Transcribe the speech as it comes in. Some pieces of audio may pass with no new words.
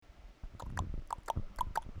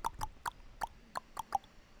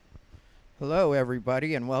Hello,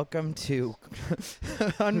 everybody, and welcome to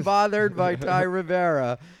Unbothered by Ty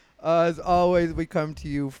Rivera. As always, we come to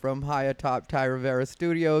you from high atop Ty Rivera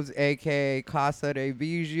Studios, a.k.a. Casa de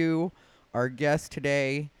Bijou. Our guest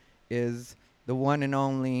today is the one and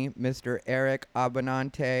only Mr. Eric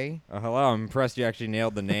Abonante. Hello, I'm impressed you actually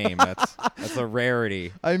nailed the name. That's a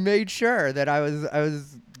rarity. I made sure that I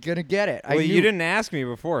was gonna get it. Well, you didn't ask me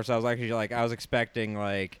before, so I was actually I was expecting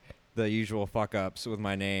the usual fuck ups with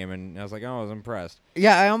my name, and I was like, oh, I was impressed.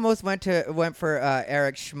 Yeah, I almost went for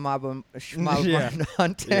Eric Schmabonante.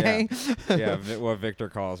 Yeah, what Victor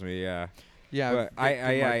calls me. Yeah. Yeah, but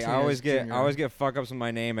I always get Jr. fuck ups with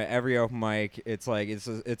my name at every open mic. It's like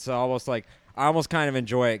it's almost like I almost kind of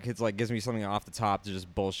enjoy it. 'Cause it gives me something off the top to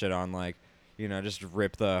just bullshit on, just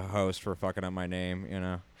rip the host for fucking up my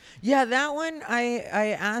name. Yeah, that one,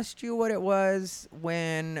 I asked you what it was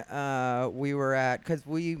when we were at, because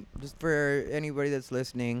just for anybody that's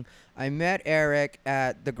listening, I met Eric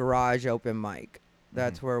at the Garage open mic.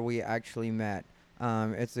 That's where we actually met.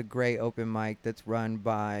 It's a great open mic that's run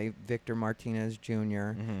by Victor Martinez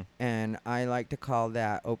Jr., and I like to call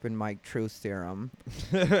that open mic truth serum.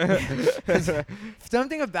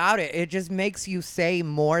 Something about it just makes you say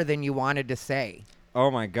more than you wanted to say. Oh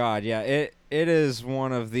my god, yeah, it is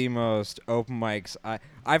one of the most open mics.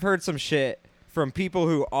 I've heard some shit from people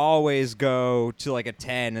who always go to a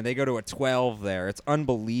 10 and they go to a 12 there. It's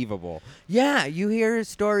unbelievable. Yeah, you hear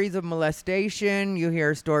stories of molestation, you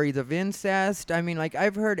hear stories of incest. I mean,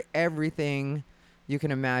 I've heard everything you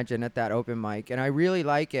can imagine at that open mic, and I really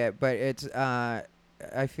like it, but it's I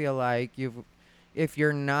feel like if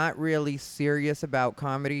you're not really serious about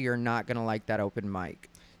comedy, you're not going to like that open mic.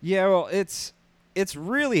 Yeah, well, it's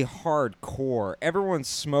really hardcore. Everyone's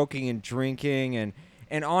smoking and drinking,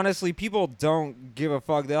 and honestly, people don't give a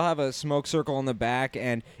fuck. They'll have a smoke circle in the back,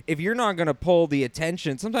 and if you're not going to pull the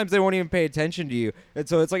attention, sometimes they won't even pay attention to you. And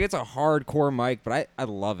so it's a hardcore mic, but I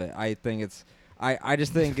love it. I think I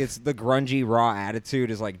just think it's the grungy, raw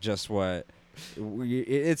attitude is just what...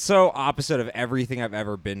 It's so opposite of everything I've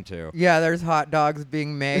ever been to. Yeah, there's hot dogs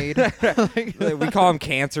being made. We call them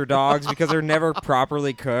cancer dogs because they're never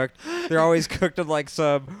properly cooked. They're always cooked on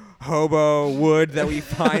some hobo wood that we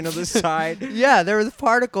find on the side. Yeah, there was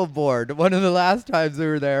particle board. One of the last times we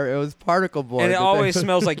were there, it was particle board. And it always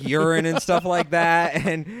smells like urine and stuff like that.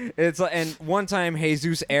 And and one time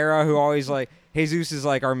Jesus Era, who always Jesus is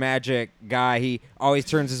our magic guy. He always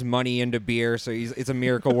turns his money into beer, so it's a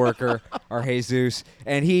miracle worker, our Jesus.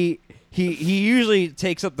 And he usually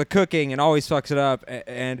takes up the cooking and always fucks it up.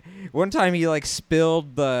 And one time he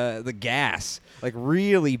spilled the gas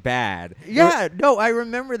really bad. Yeah, no, I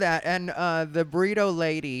remember that. And the burrito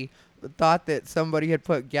lady thought that somebody had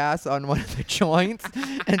put gas on one of the joints,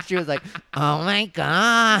 and she was like, oh my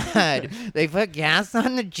god, they put gas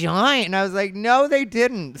on the joint. And I was like, no, they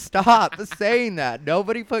didn't. Stop saying that.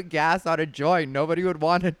 Nobody put gas on a joint. Nobody would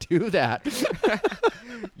want to do that.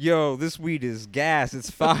 Yo, this weed is gas. It's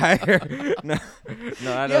fire. No,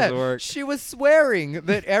 that doesn't work. She was swearing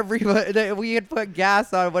that we had put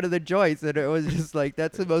gas on one of the joints, and it was just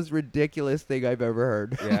that's the most ridiculous thing I've ever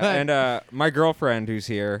heard. Yeah, and my girlfriend who's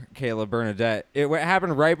here, Kayla Bernadette, it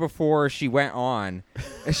happened right before she went on.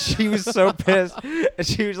 And she was so pissed, and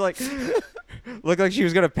she was looked like she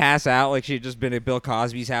was gonna pass out, like she'd just been at Bill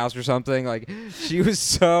Cosby's house or something. She was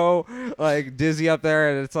so dizzy up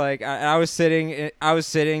there, and it's I was sitting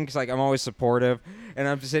because I'm always supportive, and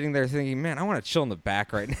I'm just sitting there thinking, man, I want to chill in the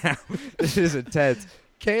back right now. This is intense.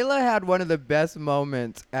 Kayla had one of the best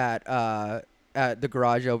moments at the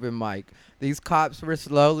Garage open mic. These cops were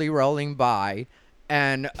slowly rolling by,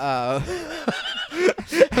 and as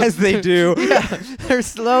they do, yeah, they're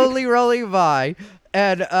slowly rolling by.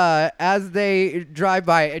 And as they drive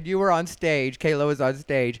by, and you were on stage, Kayla was on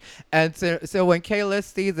stage, and so when Kayla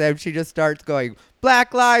sees them, she just starts going,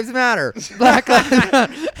 Black Lives Matter, Black Lives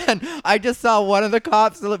Matter. And I just saw one of the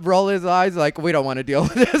cops roll his eyes we don't want to deal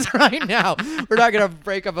with this right now. We're not going to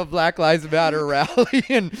break up a Black Lives Matter rally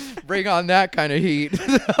and bring on that kind of heat.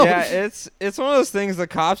 So. Yeah, it's one of those things the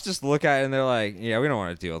cops just look at it and they're like, yeah, we don't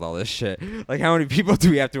want to deal with all this shit. How many people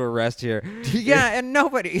do we have to arrest here? Yeah, and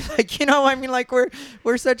nobody,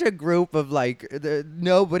 we're such a group of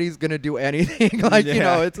nobody's going to do anything.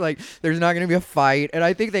 It's there's not going to be a fight. And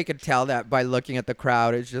I think they could tell that by looking at the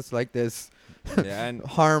crowd. It's just this Yeah, and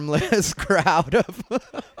harmless crowd of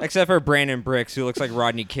except for Brandon Bricks, who looks like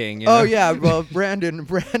Rodney King. Oh yeah, well Brandon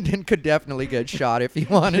could definitely get shot if he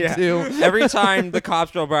wanted to. Every time the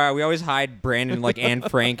cops go by, we always hide Brandon like Anne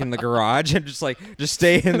Frank in the garage and just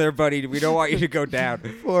stay in there, buddy. We don't want you to go down.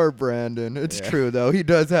 Poor Brandon. It's true though. He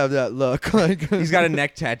does have that look. He's got a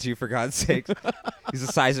neck tattoo, for God's sake. He's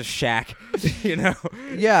the size of Shaq, you know.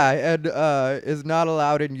 Yeah, and is not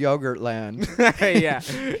allowed in Yogurtland.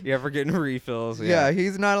 Yeah, for getting refills. Yeah,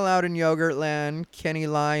 he's not allowed in Yogurtland. Kenny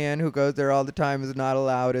Lyon, who goes there all the time, is not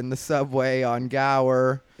allowed in the subway on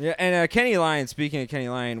Gower. Yeah, and Kenny Lyon. Speaking of Kenny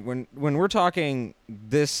Lyon, when we're talking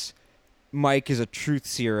this. Mike is a truth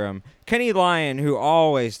serum. Kenny Lyon, who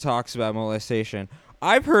always talks about molestation,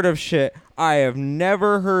 I've heard of shit I have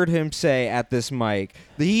never heard him say at this mic.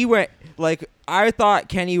 He went like I thought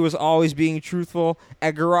Kenny was always being truthful.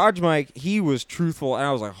 At Garage Mike, he was truthful, and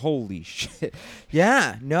I was like, "Holy shit!"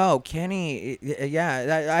 Yeah, no, Kenny.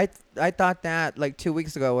 Yeah, I thought that like 2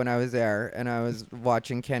 weeks ago when I was there, and I was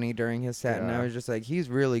watching Kenny during his set, and I was just like, "He's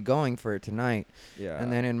really going for it tonight." Yeah.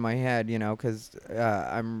 And then in my head, because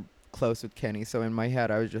I'm close with Kenny, so in my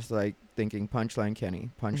head I was just like thinking punchline Kenny,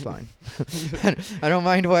 punchline. I don't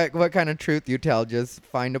mind what kind of truth you tell, just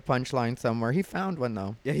find a punchline somewhere. He found one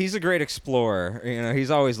though. Yeah, he's a great explorer. He's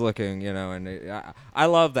always looking. And I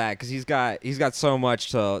love that because he's got so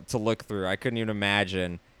much to look through. I couldn't even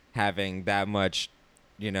imagine having that much,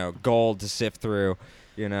 gold to sift through.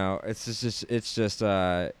 It's just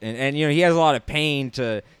and he has a lot of pain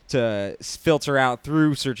to filter out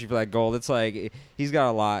through searching for that gold. It's like he's got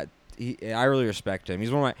a lot. I really respect him. He's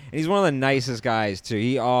one of the nicest guys too.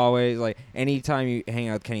 He always anytime you hang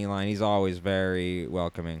out with Kenny Lyon, he's always very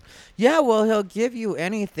welcoming. Yeah, well, he'll give you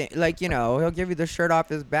anything. He'll give you the shirt off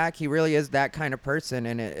his back. He really is that kind of person,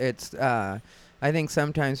 and it's. I think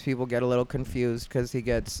sometimes people get a little confused because he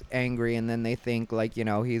gets angry and then they think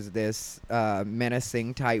he's this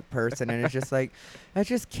menacing type person, and it's just like that's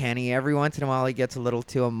just Kenny. Every once in a while he gets a little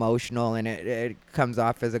too emotional and it comes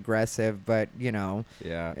off as aggressive, but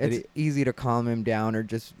it's easy to calm him down or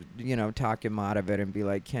just talk him out of it and be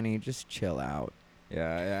like, Kenny, just chill out.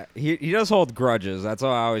 Yeah. He does hold grudges. That's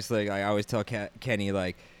all I always think. I always tell Kenny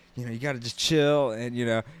you got to just chill. And,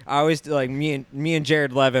 I always, me and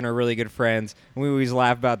Jared Levin are really good friends. And we always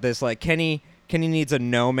laugh about this. Kenny needs a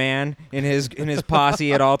no man in his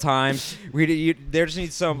posse at all times. There just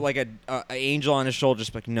needs some, a angel on his shoulder.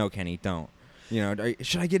 Just like, no, Kenny, don't.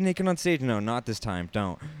 Should I get naked on stage? No, not this time.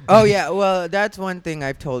 Don't. Oh, yeah. Well, that's one thing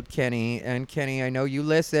I've told Kenny. And, Kenny, I know you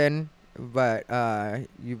listen, but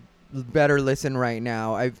you better listen right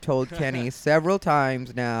now. I've told Kenny several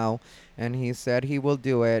times now, and he said he will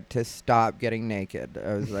do it, to stop getting naked.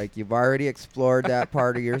 I was like, you've already explored that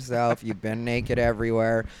part of yourself. You've been naked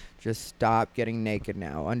everywhere. Just stop getting naked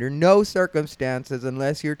now. Under no circumstances,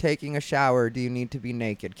 unless you're taking a shower, do you need to be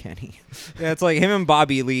naked, Kenny. Yeah, it's like him and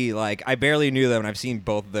Bobby Lee. I barely knew them, and I've seen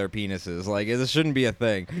both of their penises. This shouldn't be a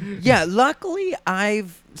thing. Yeah, luckily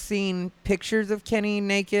I've seen pictures of Kenny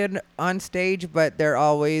naked on stage, but they're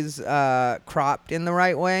always cropped in the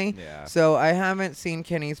right way. Yeah. So I haven't seen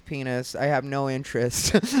Kenny's penis. I have no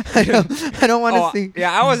interest. I don't want to see.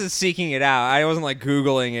 Yeah, I wasn't seeking it out. I wasn't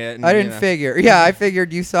Googling it. And, I didn't figure. Yeah, I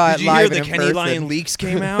figured you saw Did it you live hear the in Kenny Lyon leaks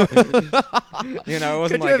came out? It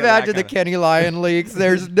wasn't Could you imagine the Kenny Lyon leaks?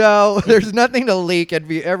 There's nothing to leak.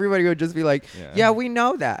 Everybody would just be like, yeah we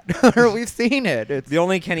know that. Or we've seen it. The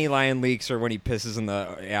only Kenny Lyon leaks are when he pisses in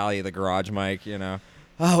the alley of the Garage Mike,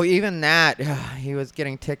 Oh, even that. He was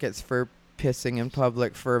getting tickets for pissing in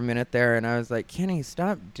public for a minute there, and I was like, Kenny,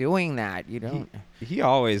 stop doing that. You don't. He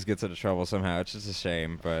always gets into trouble somehow. It's just a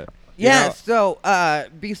shame, but... Yeah, so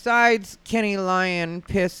besides Kenny Lyon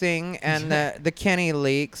pissing and the Kenny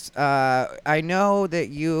leaks, I know that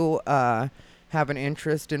you have an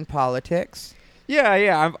interest in politics.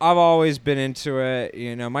 Yeah, I've always been into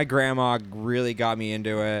it. My grandma really got me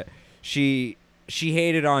into it. She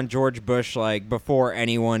hated on George Bush before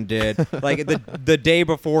anyone did. The day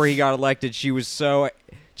before he got elected, she was so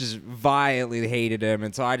just violently hated him,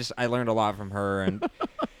 and so I learned a lot from her. And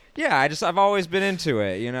yeah, I've always been into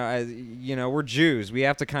it. We're Jews. We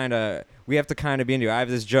have to kind of be into it. I have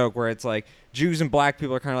this joke where it's Jews and black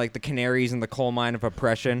people are kind of like the canaries in the coal mine of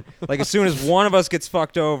oppression. As soon as one of us gets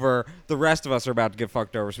fucked over, the rest of us are about to get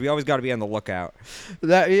fucked over. So we always got to be on the lookout.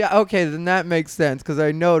 Okay, then that makes sense, because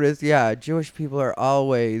I noticed, Jewish people are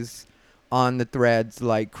always on the threads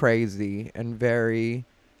like crazy and very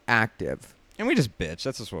active. And we just bitch.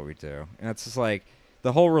 That's just what we do. And it's just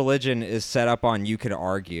the whole religion is set up on you could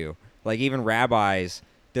argue. Even rabbis,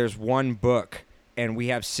 there's one book, and we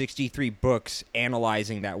have 63 books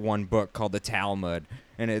analyzing that one book called the Talmud.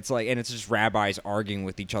 And it's just rabbis arguing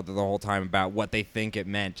with each other the whole time about what they think it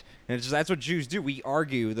meant. And that's what Jews do. We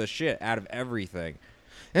argue the shit out of everything.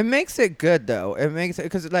 It makes it good though. It makes it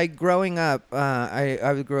because like growing up,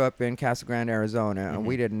 I grew up in Casa Grande, Arizona, and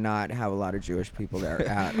we did not have a lot of Jewish people there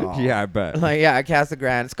at all. Yeah, I bet. Like yeah, Casa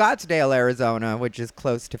Grande, Scottsdale, Arizona, which is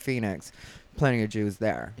close to Phoenix, plenty of Jews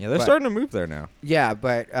there. Yeah, they're But- starting to move there now. Yeah,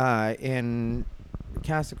 but in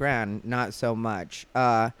Casa Grande, not so much.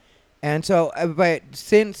 And so, but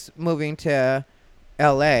since moving to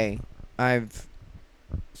L.A., I've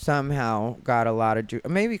somehow got a lot of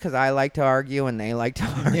maybe because I like to argue and they like to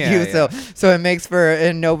argue, Yeah, so it makes for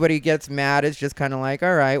and nobody gets mad. It's just kind of like,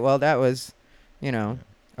 all right, well that was, you know,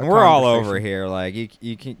 a And we're all conversation. over here. Like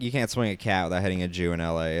you can't swing a cat without hitting a Jew in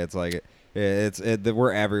L.A. It's like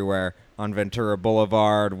we're everywhere on Ventura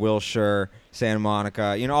Boulevard, Wilshire, Santa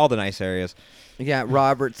Monica. You know, all the nice areas. Yeah,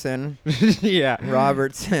 Robertson. Yeah.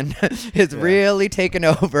 Robertson is Yeah. really taken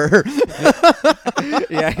over.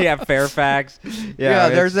 yeah, Fairfax. Yeah,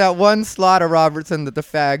 there's that one slot of Robertson that the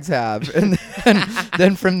fags have, and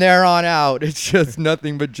then from there on out, it's just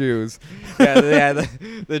nothing but Jews.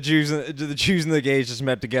 the Jews and the gays just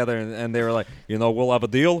met together and they were like, you know, we'll have a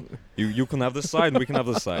deal. You can have this side and we can have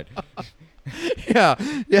this side. Yeah.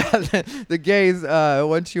 The gays.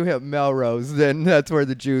 Once you hit Melrose, then that's where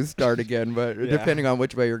the Jews start again. But Yeah. depending on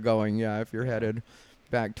which way you're going, yeah, if you're headed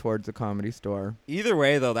back towards the Comedy Store. Either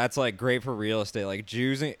way, though, that's like great for real estate. Like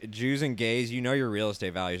Jews and gays, you know, your real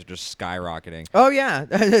estate values are just skyrocketing. Oh yeah.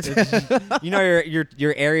 You know,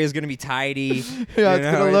 your area is gonna be tidy. Yeah,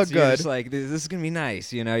 it's gonna look you're good. just like this is gonna be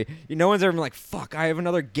nice. You know, no one's ever been like, fuck, I have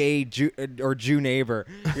another gay Jew or Jew neighbor.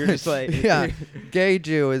 You're just like, Yeah, gay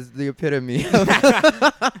Jew is the epitome.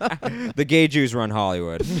 Of the gay Jews run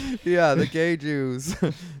Hollywood. Yeah, the gay Jews.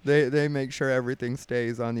 They make sure everything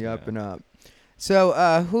stays on the up Yeah. and up. So,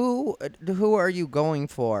 who are you going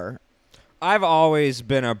for? I've always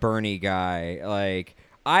been a Bernie guy. Like,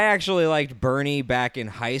 I actually liked Bernie back in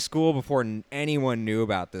high school before anyone knew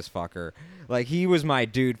about this fucker. Like, he was my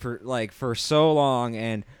dude for so long,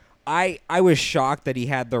 and I was shocked that he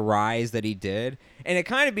had the rise that he did. And it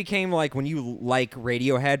kind of became like when you like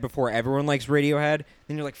Radiohead before everyone likes Radiohead,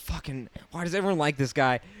 then you're like, fucking, why does everyone like this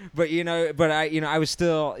guy? But I was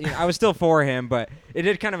still for him, but it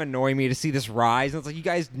did kind of annoy me to see this rise. And it's like, you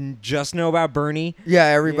guys just know about Bernie? Yeah,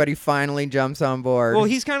 everybody finally jumps on board. Well,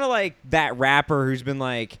 he's kind of like that rapper who's been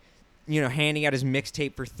like, you know, handing out his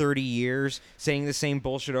mixtape for 30 years, saying the same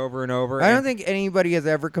bullshit over and over. I don't think anybody has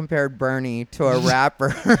ever compared Bernie to a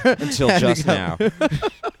rapper until And just go- now.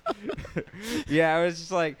 Yeah, I was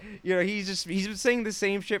just like, you know, he's been saying the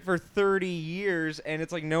same shit for 30 years, and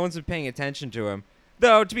it's like no one's been paying attention to him.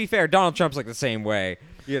 Though, to be fair, Donald Trump's like the same way.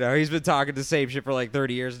 You know, he's been talking the same shit for like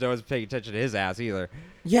 30 years. No one's paying attention to his ass either.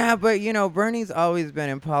 Yeah, but you know, Bernie's always been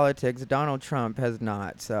in politics. Donald Trump has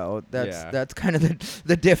not. So that's kind of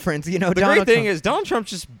the difference. You know, The Donald great thing Trump- is Donald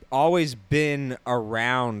Trump's just always been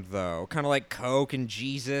around, though. Kind of like Coke and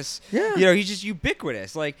Jesus. Yeah. You know, he's just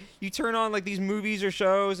ubiquitous. Like, you turn on, like, these movies or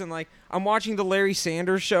shows, and, like, I'm watching the Larry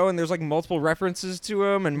Sanders Show, and there's, like, multiple references to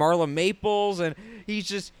him, and Marla Maples, and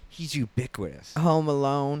he's ubiquitous. Home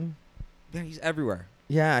Alone. Yeah, he's everywhere.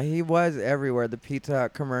 Yeah, he was everywhere. The Pizza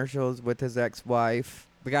Hut commercials with his ex-wife.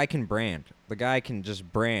 The guy can brand. The guy can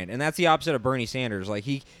just brand. And that's the opposite of Bernie Sanders. Like,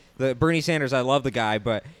 Bernie Sanders, I love the guy,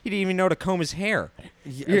 but he didn't even know to comb his hair.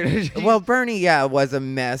 Well, Bernie, was a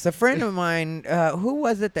mess. A friend of mine, who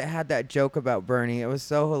was it that had that joke about Bernie? It was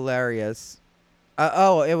so hilarious.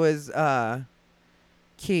 It was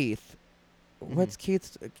Keith. What's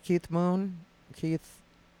Keith Moon? Keith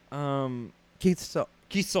Soul.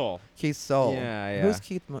 Keith Soul. Keith Soul. Yeah. Who's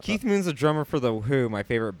Keith Moon? Keith Moon's the drummer for The Who, my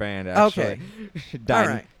favorite band, actually. Okay. died,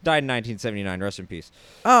 All right. died in 1979. Rest in peace.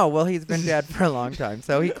 Oh, well, he's been dead for a long time,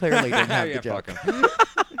 so he clearly didn't have Yeah, the joke. fuck him.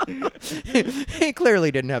 He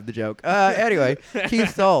clearly didn't have the joke. Anyway,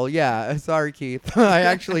 Keith Soul. Yeah, sorry, Keith. I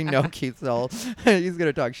actually know Keith Soul. He's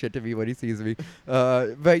gonna talk shit to me when he sees me.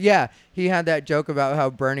 But yeah, he had that joke about how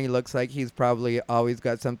Bernie looks like he's probably always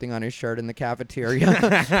got something on his shirt in the cafeteria.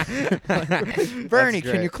 Bernie,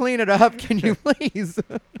 can great. you clean it up? Can you please?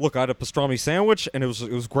 Look, I had a pastrami sandwich, and it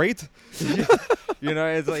was great. You know,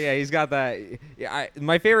 it's like, yeah, he's got that. Yeah,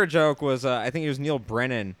 my favorite joke was, I think it was Neil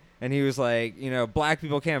Brennan, and he was like, you know, black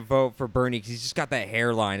people can't vote for Bernie because he's just got that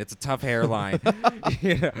hairline. It's a tough hairline.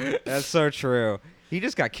 You know, that's so true. He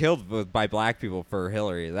just got killed by black people for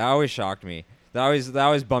Hillary. That always shocked me. That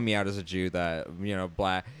always bummed me out as a Jew that, you know,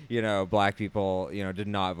 black people, you know, did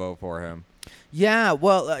not vote for him. Yeah,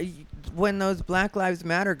 well, when those Black Lives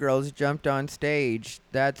Matter girls jumped on stage,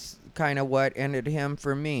 that's kind of what ended him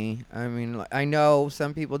for me. I mean, I know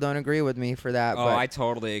some people don't agree with me for that. Oh, but I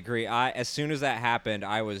totally agree. As soon as that happened,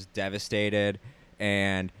 I was devastated.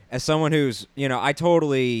 And as someone who's, you know, I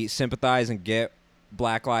totally sympathize and get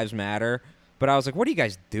Black Lives Matter. But I was like, what are you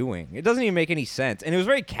guys doing? It doesn't even make any sense. And it was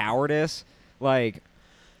very cowardice. Like,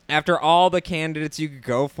 after all the candidates you could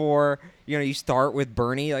go for, you start with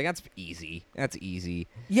Bernie. Like, that's easy. That's easy.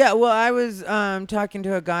 Yeah, well, I was talking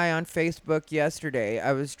to a guy on Facebook yesterday.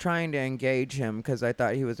 I was trying to engage him because I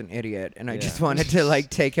thought he was an idiot, and I just wanted to,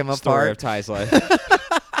 like, take him Story apart. of Ty's life.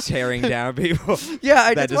 Tearing down people Yeah,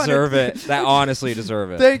 I that just deserve wanted it. That honestly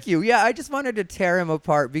deserve it. Thank you. Yeah, I just wanted to tear him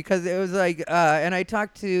apart because it was like, and I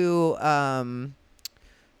talked to Long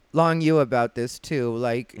Yu about this too.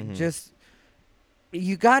 Like, just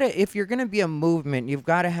you gotta, if you're gonna be a movement, you've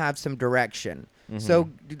got to have some direction. So,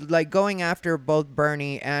 like, going after both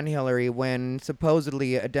Bernie and Hillary when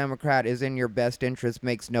supposedly a Democrat is in your best interest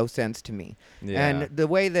makes no sense to me. Yeah. And the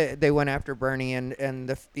way that they went after Bernie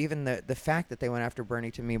and even the fact that they went after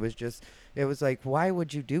Bernie to me was just, it was like, why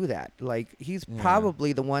would you do that? Like, he's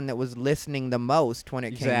probably the one that was listening the most when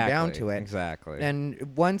it came down to it. Exactly.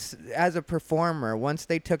 And once, as a performer, once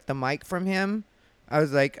they took the mic from him, I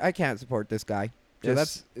was like, I can't support this guy. Yeah,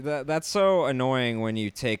 that's so annoying when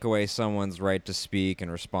you take away someone's right to speak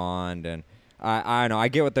and respond. And I don't know, I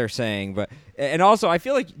get what they're saying, but and also I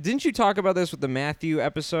feel like, didn't you talk about this with the Matthew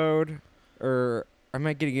episode, or I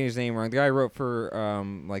might get his name wrong? The guy who wrote for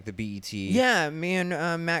like the BET. Yeah, me and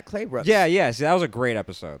Matt Claybrook. Yeah, see, that was a great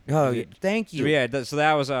episode. Oh, thank you. So, yeah, so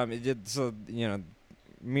that was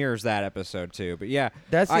mirrors that episode too. But yeah,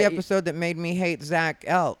 that's the episode that made me hate Zach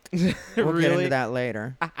Elk. We'll get into that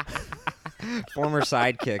later. Former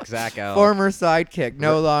sidekick Zach Elk. Former sidekick,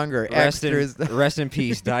 no longer. Extras. Rest in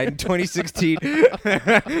peace. Died in 2016.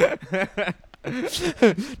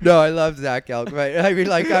 No, I love Zach Elk, but I mean,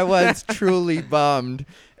 like, I was truly bummed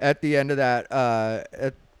at the end of that.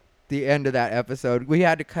 At the end of that episode, we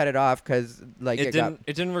had to cut it off because, like, it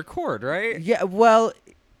didn't record, right? Yeah, well,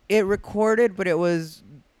 it recorded, but it was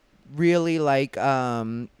really like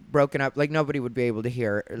broken up. Like, nobody would be able to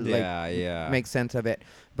hear. Like, make sense of it.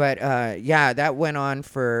 But yeah, that went on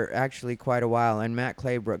for actually quite a while, and Matt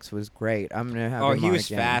Claybrooks was great. I'm gonna have. He was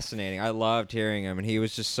fascinating. I loved hearing him, and he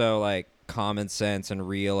was just so like common sense and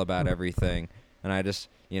real about everything. And I just,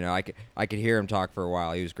 I could hear him talk for a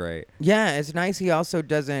while. He was great. Yeah, it's nice. He also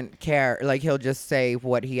doesn't care. Like, he'll just say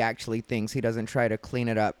what he actually thinks. He doesn't try to clean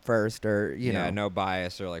it up first, or you know, no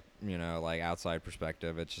bias or like like outside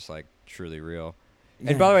perspective. It's just like truly real.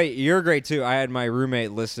 Yeah. And by the way, you're great too. I had my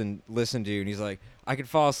roommate listen to you, and he's like, I could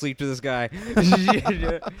fall asleep to this guy.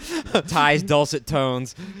 Ty's dulcet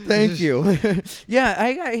tones. Thank you. Yeah,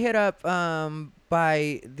 I got hit up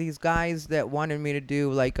by these guys that wanted me to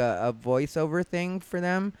do like a voiceover thing for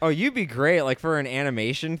them. Oh, you'd be great, like for an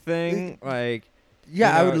animation thing, like.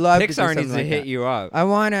 Yeah, I would love Pixar to needs to hit you up. I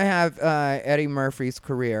want to have Eddie Murphy's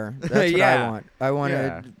career. That's what I want. I want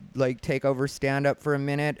to like take over stand up for a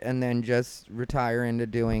minute and then just retire into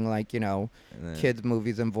doing like, kids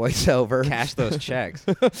movies and voiceover. Cash those checks.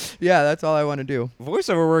 Yeah, that's all I want to do.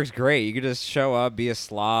 Voiceover works great. You could just show up, be a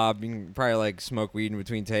slob. You can probably like smoke weed in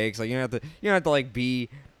between takes. Like you don't have to like be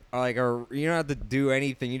like you don't have to do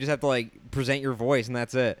anything. You just have to like present your voice and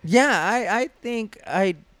that's it. Yeah, I think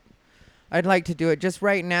I'd like to do it. Just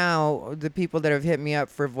right now, the people that have hit me up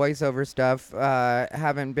for voiceover stuff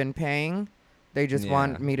haven't been paying. They just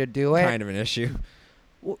want me to do it. Kind of an issue.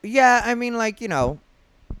 Well, yeah, I mean, like,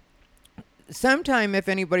 sometime if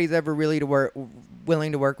anybody's ever really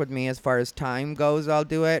willing to work with me as far as time goes, I'll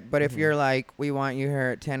do it. But if you're like, we want you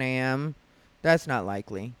here at 10 a.m., that's not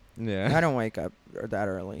likely. Yeah. I don't wake up that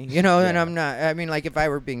early, and I'm not. I mean, like if I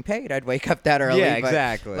were being paid, I'd wake up that early. Yeah, but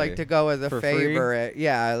exactly. Like to go as a For favor,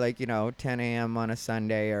 like 10 a.m. on a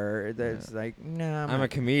Sunday, or there's like no. I'm a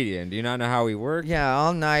comedian. Do you not know how we work? Yeah,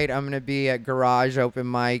 all night I'm gonna be at Garage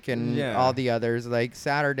Open Mic and all the others. Like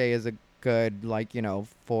Saturday is a good 4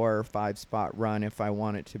 or 5 spot run if I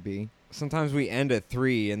want it to be. Sometimes we end at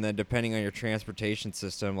 3, and then depending on your transportation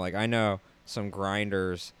system, like I know some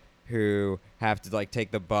grinders who have to like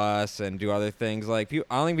take the bus and do other things. Like I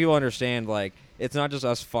don't think people understand, like it's not just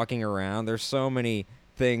us fucking around. There's so many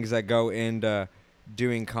things that go into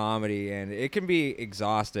doing comedy, and it can be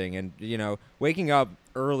exhausting, and waking up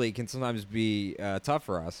early can sometimes be tough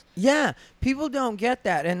for us. Yeah, people don't get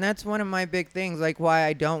that, and that's one of my big things, like why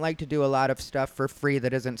I don't like to do a lot of stuff for free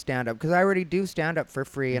that isn't stand-up, because I already do stand-up for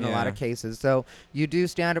free in a lot of cases. So you do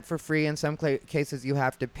stand-up for free. In some cases you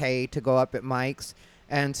have to pay to go up at mics.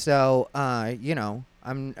 And so,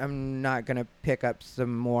 I'm not going to pick up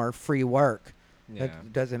some more free work. Yeah.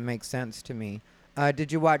 That doesn't make sense to me.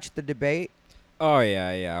 Did you watch the debate? Oh,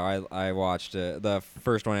 yeah. I watched it. The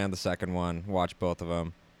first one and the second one. Watched both of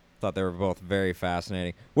them. Thought they were both very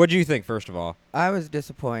fascinating. What do you think, first of all? I was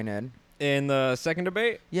disappointed. In the second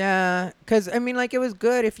debate? Yeah, because, I mean, like, it was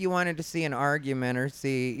good if you wanted to see an argument or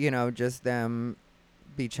see, just them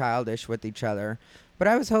be childish with each other. But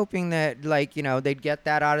I was hoping that, like, they'd get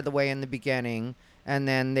that out of the way in the beginning, and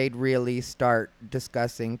then they'd really start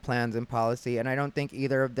discussing plans and policy. And I don't think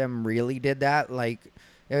either of them really did that. Like,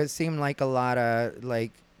 it seemed like a lot of,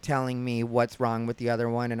 like, telling me what's wrong with the other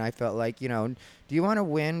one. And I felt like, do you want to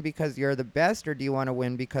win because you're the best, or do you want to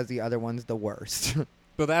win because the other one's the worst?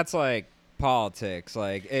 But that's like politics.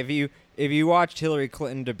 Like if you watched Hillary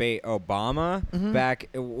Clinton debate Obama back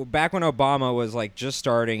when Obama was like just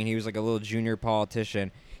starting and he was like a little junior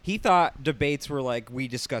politician, he thought debates were like, we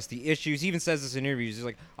discussed the issues. He even says this in interviews. He's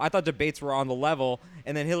like, I thought debates were on the level.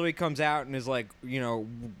 And then Hillary comes out and is like,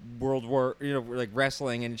 World War, like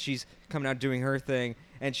wrestling, and she's coming out doing her thing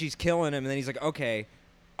and she's killing him. And then he's like, okay,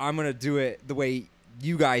 I'm gonna do it the way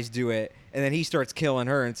you guys do it. And then he starts killing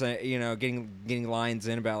her and getting lines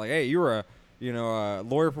in about like, hey, you're a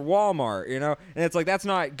lawyer for Walmart, and it's like, that's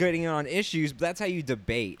not getting on issues, but that's how you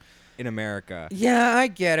debate in America. Yeah, I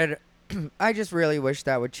get it. I just really wish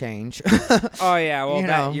that would change. Oh yeah,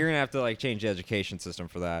 well you're gonna have to like change the education system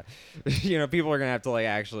for that. People are gonna have to like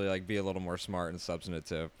actually like be a little more smart and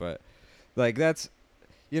substantive. But like that's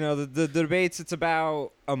the debates, it's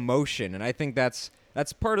about emotion, and I think that's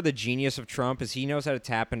part of the genius of Trump is he knows how to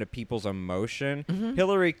tap into people's emotion.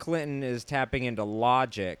 Hillary Clinton is tapping into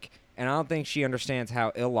logic, and I don't think she understands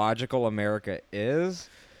how illogical America is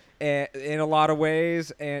in a lot of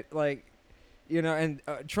ways. And like,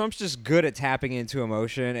 Trump's just good at tapping into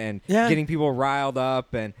emotion and getting people riled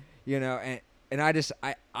up, and I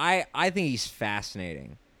think he's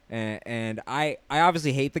fascinating. And I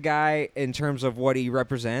obviously hate the guy in terms of what he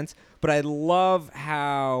represents, but I love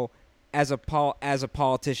how as a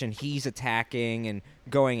politician he's attacking and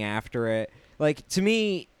going after it. Like, to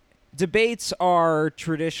me, debates are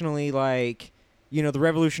traditionally like, the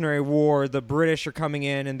Revolutionary War, the British are coming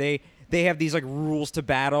in and they have these like rules to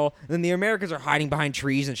battle, and then the Americans are hiding behind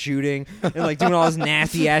trees and shooting and like doing all this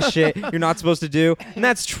nasty ass shit you're not supposed to do. And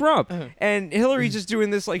that's Trump. And Hillary's just doing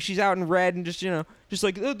this like she's out in red and just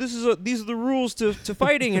like, oh, these are the rules to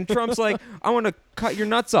fighting. And Trump's like, I want to cut your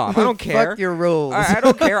nuts off. I don't care. Fuck your rules. I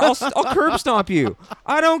don't care. I'll curb stomp you.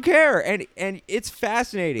 I don't care. And it's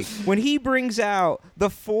fascinating when he brings out the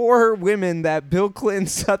 4 women that Bill Clinton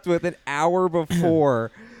slept with an hour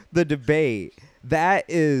before the debate.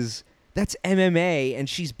 That's MMA, and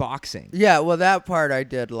she's boxing. Yeah, well, that part I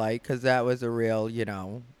did like, because that was a real,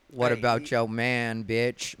 what about your man,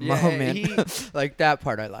 bitch moment. Like, that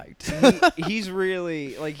part I liked. He's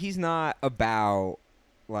really, like, he's not about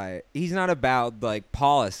policies.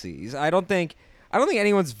 I don't think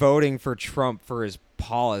anyone's voting for Trump for his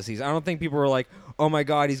policies. I don't think people are like, oh my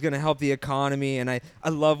God, he's going to help the economy, and I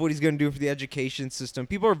love what he's going to do for the education system.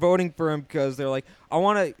 People are voting for him because they're like, I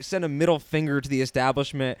want to send a middle finger to the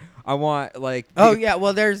establishment. I want like, oh yeah,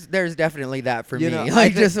 well there's definitely that for me.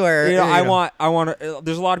 Like, just where I want to.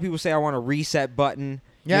 There's a lot of people say I want a reset button.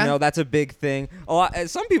 Yeah. That's a big thing.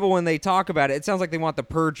 Some people, when they talk about it, it sounds like they want the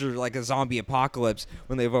purge or like a zombie apocalypse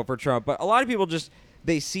when they vote for Trump. But a lot of people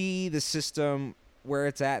they see the system where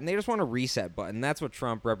it's at, and they just want a reset button. That's what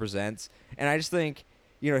Trump represents. And I just think,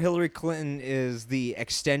 Hillary Clinton is the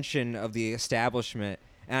extension of the establishment.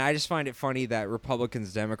 And I just find it funny that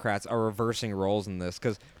Republicans, Democrats are reversing roles in this,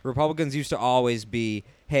 because Republicans used to always be,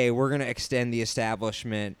 hey, we're going to extend the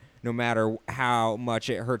establishment no matter how much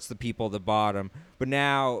it hurts the people at the bottom. But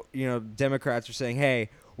now, Democrats are saying, hey,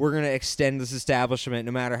 we're going to extend this establishment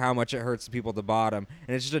no matter how much it hurts the people at the bottom.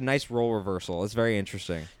 And it's just a nice role reversal. It's very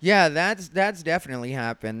interesting. Yeah, that's definitely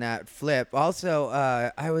happened, that flip. Also,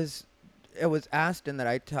 it was Aston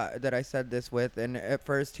that I said this with, and at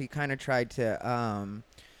first he kind of tried to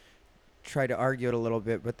argue it a little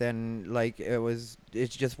bit, but then like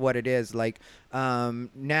it's just what it is. Like,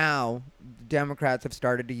 now Democrats have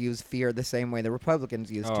started to use fear the same way the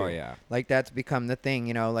Republicans used to. Oh yeah. Like, that's become the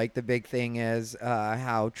thing, like the big thing is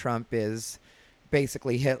how Trump is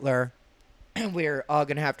basically Hitler. And we're all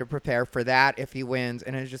going to have to prepare for that if he wins.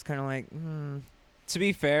 And it's just kind of like, To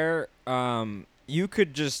be fair,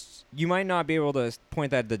 you might not be able to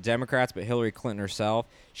point that at the Democrats, but Hillary Clinton herself,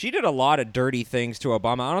 she did a lot of dirty things to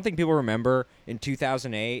Obama. I don't think people remember in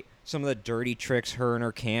 2008 some of the dirty tricks her and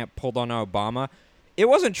her camp pulled on Obama. It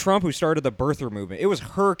wasn't Trump who started the birther movement. It was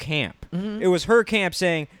her camp. It was her camp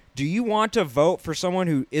saying, do you want to vote for someone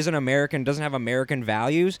who isn't American, doesn't have American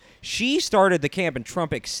values? She started the camp, and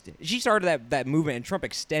Trump she started that movement, and Trump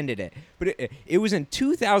extended it. But it was in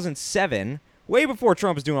 2007, way before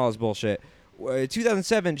Trump was doing all this bullshit.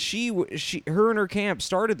 2007, her and her camp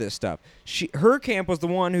started this stuff. Her camp was the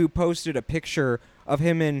one who posted a picture of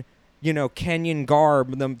him in Kenyan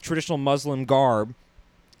garb, the traditional Muslim garb,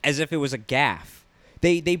 as if it was a gaffe.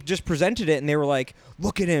 They just presented it and they were like,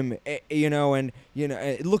 look at him,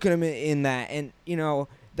 look at him in that. And,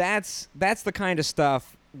 that's the kind of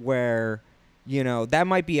stuff where, that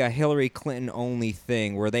might be a Hillary Clinton only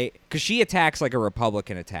thing because she attacks like a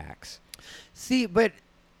Republican attacks. See, but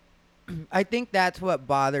I think that's what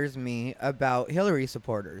bothers me about Hillary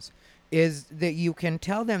supporters is that you can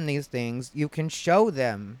tell them these things, you can show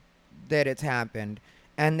them that it's happened,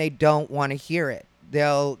 and they don't want to hear it.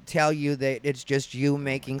 They'll tell you that it's just you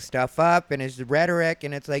making stuff up and it's rhetoric,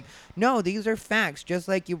 and it's like, no, these are facts. Just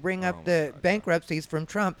like you bring up the bankruptcies from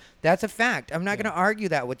Trump, that's a fact. I'm not going to argue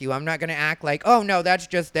that with you. I'm not going to act like, oh, no, that's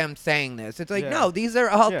just them saying this. It's like, no, these are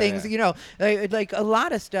all things, like a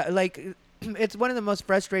lot of stuff, like it's one of the most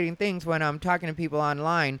frustrating things when I'm talking to people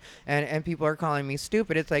online and people are calling me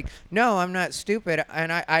stupid. It's like, no, I'm not stupid,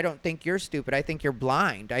 and I don't think you're stupid. I think you're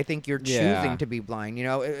blind. I think you're choosing to be blind,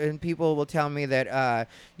 and people will tell me that,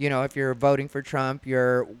 if you're voting for Trump,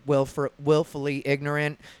 you're willfully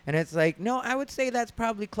ignorant, and it's like, no, I would say that's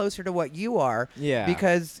probably closer to what you are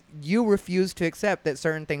because you refuse to accept that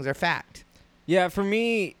certain things are fact. Yeah, for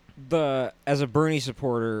me, as a Bernie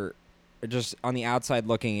supporter, just on the outside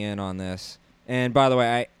looking in on this, and by the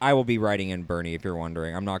way, I will be writing in Bernie if you're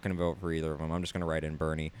wondering. I'm not going to vote for either of them. I'm just going to write in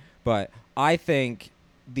Bernie. But I think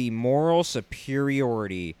the moral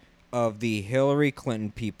superiority of the Hillary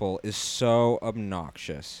Clinton people is so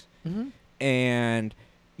obnoxious. Mm-hmm. And,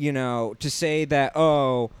 to say that,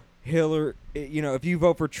 Hillary, if you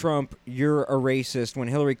vote for Trump, you're a racist, when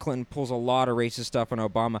Hillary Clinton pulls a lot of racist stuff on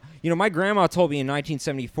Obama. My grandma told me in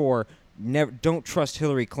 1974, don't trust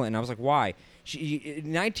Hillary Clinton. I was like, why?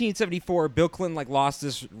 In 1974, Bill Clinton lost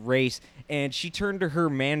this race, and she turned to her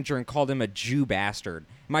manager and called him a Jew bastard.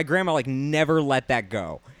 My grandma never let that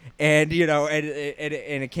go, and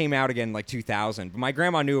and it came out again in 2000. But my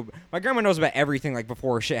grandma knows about everything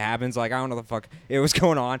before shit happens. I don't know the fuck it was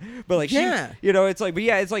going on, but she, she.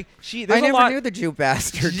 I never knew the Jew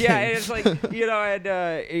bastard. Yeah, and it's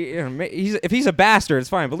if he's a bastard, it's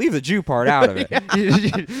fine, but leave the Jew part out of it.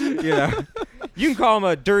 You can call him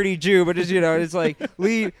a dirty Jew, but it's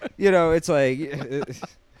leave. It's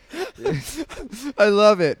I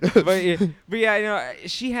love it. but yeah,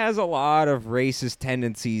 she has a lot of racist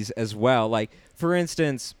tendencies as well. For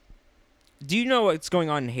instance, do you know what's going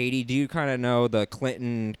on in Haiti? Do you kind of know the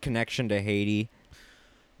Clinton connection to Haiti?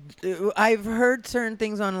 I've heard certain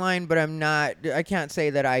things online, but I can't say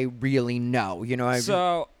that I really know. I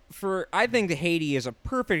think that Haiti is a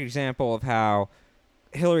perfect example of how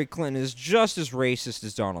Hillary Clinton is just as racist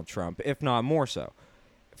as Donald Trump, if not more so.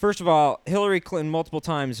 First of all, Hillary Clinton multiple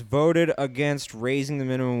times voted against raising the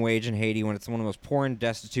minimum wage in Haiti when it's one of the most poor and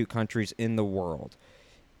destitute countries in the world.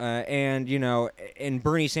 And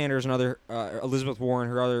Bernie Sanders and other Elizabeth Warren,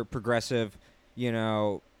 her other progressive,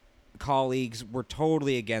 colleagues were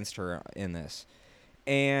totally against her in this.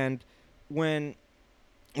 And when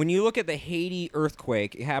you look at the Haiti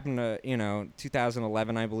earthquake, it happened to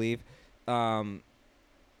 2011, I believe.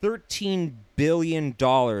 $13 billion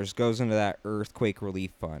goes into that earthquake relief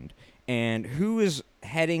fund. And who is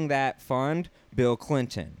heading that fund? Bill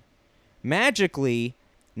Clinton. Magically,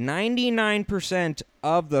 99%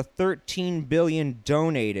 of the $13 billion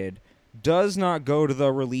donated does not go to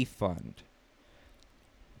the relief fund.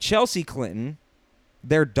 Chelsea Clinton,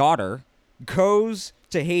 their daughter, goes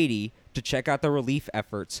to Haiti to check out the relief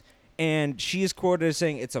efforts. And she is quoted as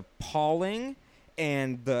saying, it's appalling.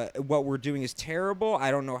 And what we're doing is terrible.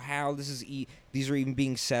 I don't know how these are even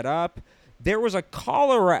being set up. There was a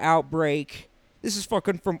cholera outbreak. This is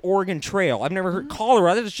fucking from Oregon Trail. I've never heard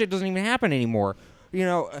cholera. This shit doesn't even happen anymore.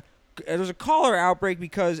 There was a cholera outbreak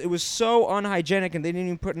because it was so unhygienic and they didn't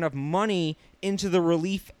even put enough money into the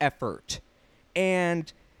relief effort.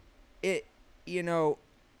 And that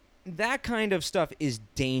kind of stuff is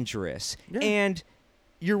dangerous. Yeah. And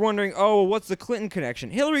you're wondering, what's the Clinton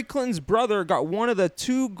connection? Hillary Clinton's brother got one of the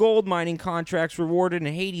 2 gold mining contracts rewarded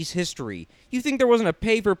in Haiti's history. You think there wasn't a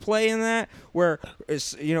pay-for-play in that? Where,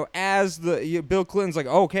 as Bill Clinton's like,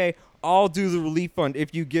 okay, I'll do the relief fund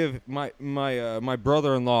if you give my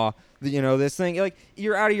brother-in-law, this thing.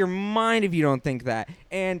 You're out of your mind if you don't think that.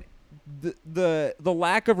 And the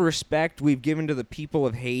lack of respect we've given to the people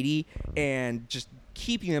of Haiti and just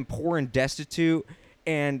keeping them poor and destitute.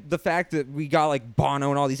 And the fact that we got Bono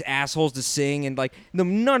and all these assholes to sing, and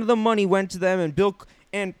none of the money went to them, and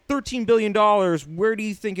 $13 billion. Where do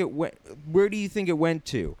you think it went? Where do you think it went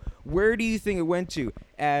to? Where do you think it went to?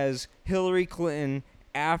 As Hillary Clinton,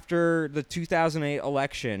 after the 2008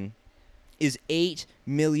 election, is $8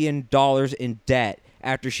 million in debt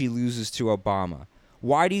after she loses to Obama.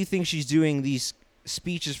 Why do you think she's doing these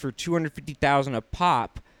speeches for $250,000 a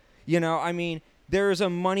pop? I mean, there is a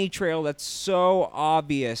money trail that's so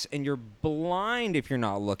obvious, and you're blind if you're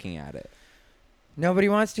not looking at it. Nobody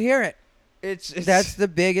wants to hear it. That's the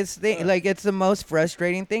biggest thing. Like, it's the most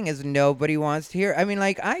frustrating thing is nobody wants to hear. I mean,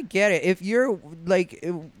 like, I get it. If you're, like,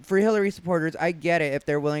 for Hillary supporters, I get it if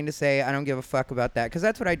they're willing to say, I don't give a fuck about that. Because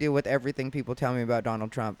that's what I do with everything people tell me about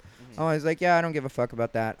Donald Trump. I'm always like, yeah, I don't give a fuck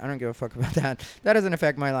about that. I don't give a fuck about that. That doesn't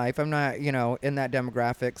affect my life. I'm not, in that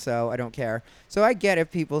demographic, so I don't care. So I get if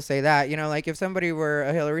people say that. Like, if somebody were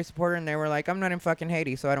a Hillary supporter and they were like, I'm not in fucking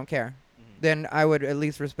Haiti, so I don't care. Then I would at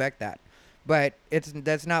least respect that. But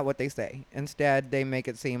that's not what they say. Instead, they make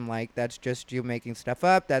it seem like that's just you making stuff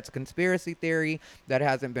up. That's conspiracy theory that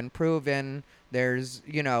hasn't been proven. There's,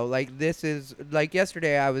 like, this is like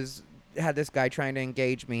yesterday had this guy trying to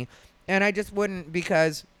engage me, and I just wouldn't,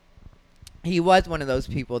 because he was one of those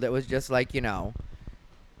people that was just like,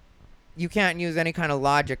 you can't use any kind of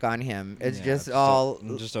logic on him. It's just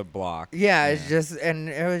a block. Yeah, it's just, and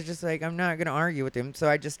it was just like, I'm not going to argue with him. So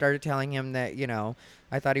I just started telling him that,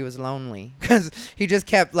 I thought he was lonely, because he just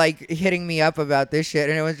kept like hitting me up about this shit.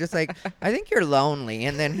 And it was just like, I think you're lonely.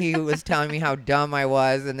 And then he was telling me how dumb I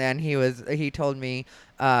was. And then he told me,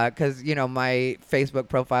 because, my Facebook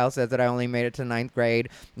profile says that I only made it to 9th grade.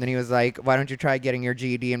 And then he was like, why don't you try getting your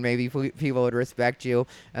GED and maybe people would respect you?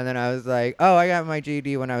 And then I was like, oh, I got my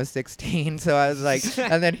GED when I was 16. So I was like,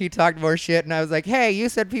 and then he talked more shit. And I was like, hey, you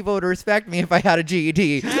said people would respect me if I had a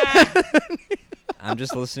GED. I'm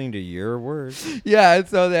just listening to your words. Yeah, and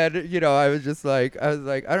so then, I was like,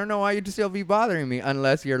 I don't know why you'd still be bothering me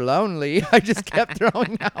unless you're lonely. I just kept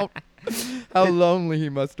throwing out how lonely he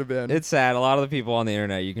must have been. It's sad. A lot of the people on the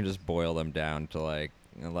internet, you can just boil them down to like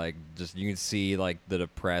just you can see like the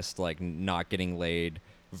depressed, like not getting laid,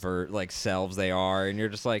 selves they are, and you're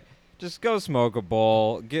just like, just go smoke a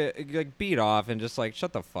bowl, get beat off, and just like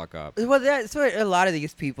shut the fuck up. Well, that's what a lot of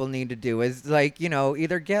these people need to do is like,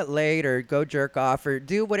 either get laid or go jerk off or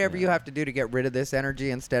do whatever you have to do to get rid of this energy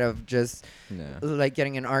instead of just like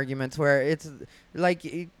getting in arguments where it's like,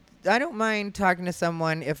 I don't mind talking to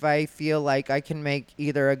someone if I feel like I can make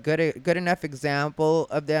either a good enough example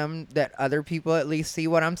of them that other people at least see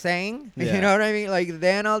what I'm saying. Yeah. You know what I mean? Like,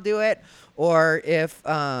 then I'll do it. Or if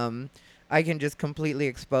I can just completely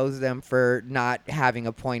expose them for not having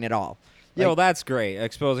a point at all. Yeah, well, that's great.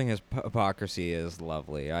 Exposing his hypocrisy is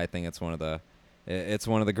lovely. I think it's one of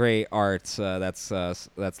the great arts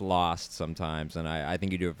that's lost sometimes, and I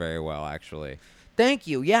think you do it very well, actually. Thank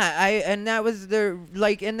you. Yeah, and that was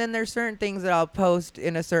and then there's certain things that I'll post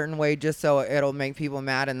in a certain way just so it'll make people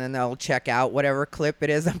mad, and then they'll check out whatever clip it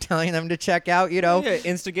is I'm telling them to check out, Yeah,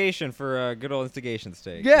 instigation for a good old instigation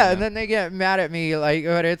steak. Yeah, and then they get mad at me, like,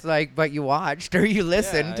 but it's like, but you watched or you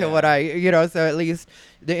listened to what so at least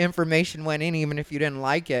the information went in even if you didn't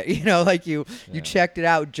like it, like you checked it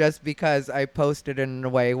out just because I posted it in a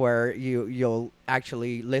way where you'll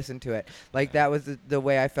actually listen to it. Like that was the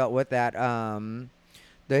way I felt with that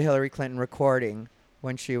the Hillary Clinton recording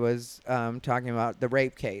when she was talking about the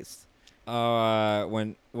rape case.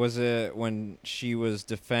 When she was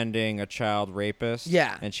defending a child rapist?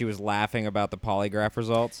 Yeah. And she was laughing about the polygraph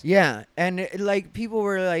results? Yeah. And like people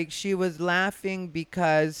were like, she was laughing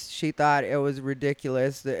because she thought it was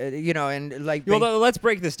ridiculous, and like. Well, let's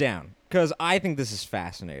break this down because I think this is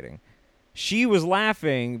fascinating. She was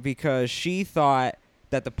laughing because she thought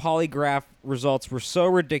that the polygraph results were so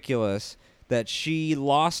ridiculous that she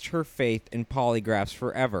lost her faith in polygraphs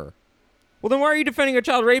forever. Well, then why are you defending a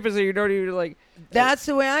child rapist that you don't even like? That's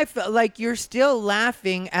the way I felt. Like, you're still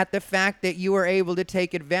laughing at the fact that you were able to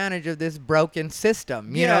take advantage of this broken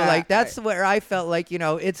system. That's where I felt like,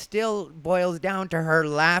 it still boils down to her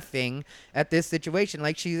laughing at this situation.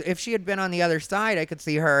 Like, if she had been on the other side, I could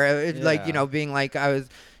see her, being like, I was,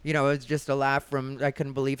 it was just a laugh from, I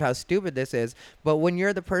couldn't believe how stupid this is. But when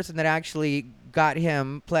you're the person that actually got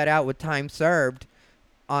him pled out with time served,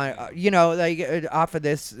 on, off of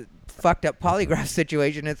this fucked up polygraph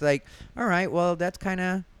situation, it's like, all right, well, that's kind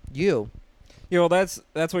of you. Yeah, well, that's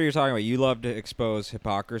what you're talking about. You love to expose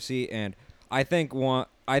hypocrisy, and I think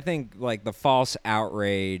like the false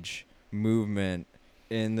outrage movement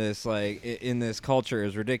in this in this culture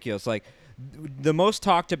is ridiculous. Like the most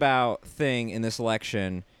talked about thing in this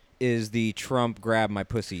election is the Trump grab my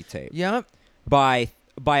pussy tape. Yep. By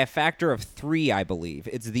a factor of 3, I believe.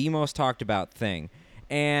 It's the most talked about thing.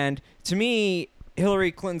 And to me,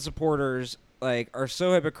 Hillary Clinton supporters are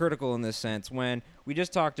so hypocritical in this sense when we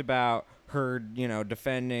just talked about her,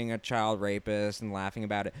 defending a child rapist and laughing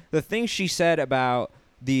about it. The thing she said about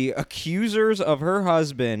the accusers of her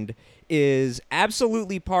husband is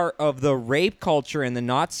absolutely part of the rape culture and the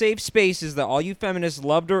not safe spaces that all you feminists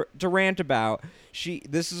love to rant about.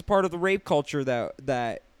 This is part of the rape culture that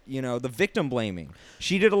the victim blaming.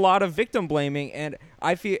 She did a lot of victim blaming, and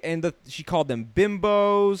I feel she called them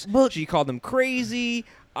bimbos. Well, she called them crazy.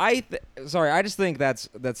 I just think that's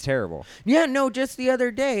terrible. Yeah, no, just the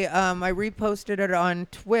other day, I reposted it on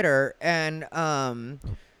Twitter, and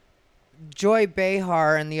Joy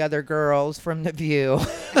Behar and the other girls from The View.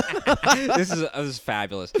 This is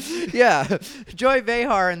fabulous. Yeah, Joy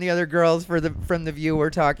Behar and the other girls from The View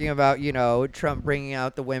were talking about, Trump bringing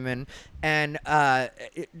out the women, and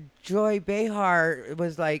Joy Behar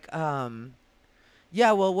was like,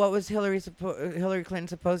 yeah, well, what was Hillary Clinton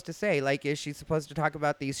supposed to say? Like, is she supposed to talk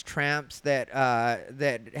about these tramps that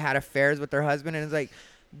had affairs with their husband? And it's like,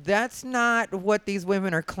 that's not what these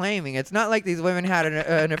women are claiming. It's not like these women had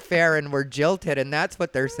an affair and were jilted, and that's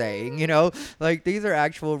what they're saying. Like, these are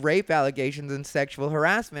actual rape allegations and sexual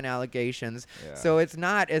harassment allegations. Yeah. So it's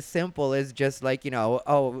not as simple as just like,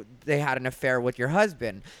 oh, they had an affair with your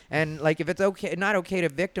husband. And like, if it's not okay to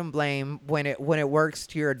victim blame when it works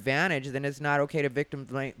to your advantage, then it's not okay to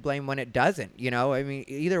victim blame when it doesn't. I mean,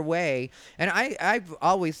 either way. And I've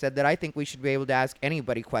always said that I think we should be able to ask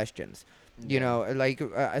anybody questions. Like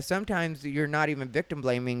sometimes you're not even victim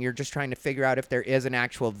blaming. You're just trying to figure out if there is an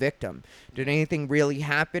actual victim. Did anything really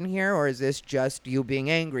happen here? Or is this just you being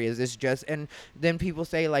angry? Is this just, and then people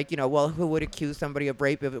say like, well, who would accuse somebody of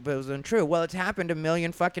rape if it wasn't true? Well, it's happened a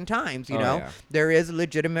million fucking times, Yeah. There is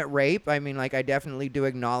legitimate rape. I mean, like, I definitely do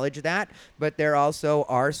acknowledge that. But there also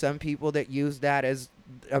are some people that use that as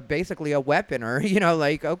basically a weapon, or,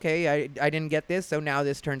 like, okay, I didn't get this, so now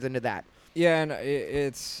this turns into that. Yeah, and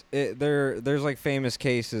there's like famous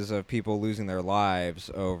cases of people losing their lives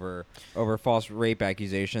over false rape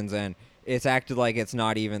accusations, and it's acted like there's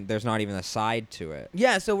not even a side to it.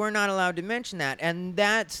 Yeah, so we're not allowed to mention that, and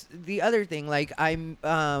that's the other thing. Like,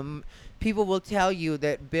 people will tell you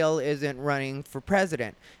that Bill isn't running for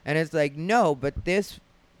president, and it's like, no, but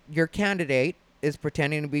your candidate is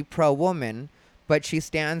pretending to be pro-woman, but she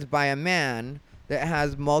stands by a man that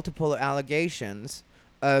has multiple allegations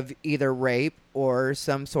of either rape or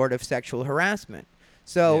some sort of sexual harassment.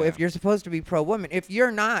 So if you're supposed to be pro-woman, if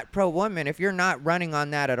you're not pro-woman, if you're not running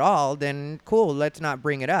on that at all, then cool, let's not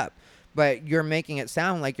bring it up. But you're making it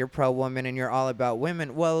sound like you're pro-woman and you're all about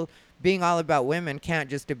women. Well, being all about women can't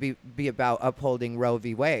just be about upholding Roe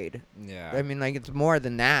v. Wade. Yeah. I mean, like, it's more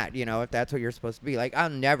than that, if that's what you're supposed to be. Like,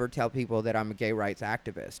 I'll never tell people that I'm a gay rights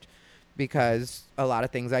activist, because a lot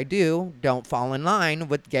of things I do don't fall in line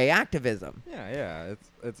with gay activism. Yeah.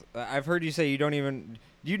 It's. I've heard you say you don't even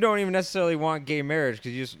necessarily want gay marriage,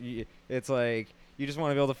 because it's like you just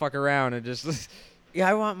want to be able to fuck around and just. Yeah,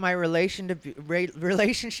 I want my relationship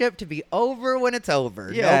to be over when it's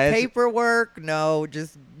over. Yeah, no paperwork, no,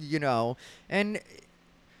 just, And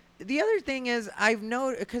the other thing is, I've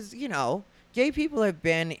noticed, because, gay people have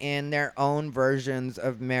been in their own versions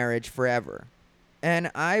of marriage forever. And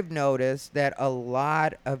I've noticed that a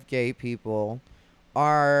lot of gay people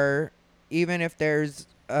are, even if there's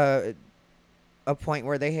a point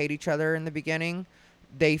where they hate each other in the beginning,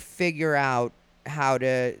 they figure out how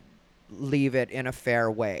to leave it in a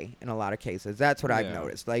fair way in a lot of cases. That's what I've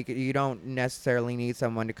noticed. Like, you don't necessarily need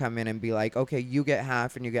someone to come in and be like, okay, you get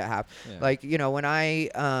half and you get half. Yeah. Like, when I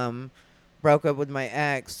broke up with my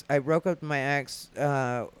ex,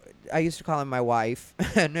 I used to call him my wife,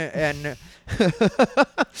 and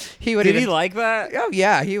he would. Did he like that? Oh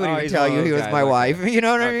yeah, he would even tell you he was my wife. You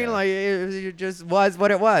know what I mean? Like, it just was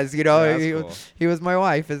what it was. Yeah, cool. He was my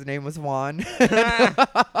wife. His name was Juan.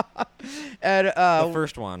 And the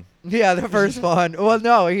first one. Yeah, the first one. Well,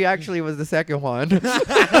 no, he actually was the second one. That's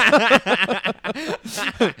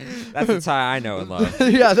the tie I know and love.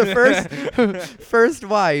 Yeah, the first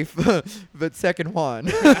wife, but second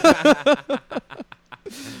one.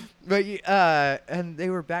 But and they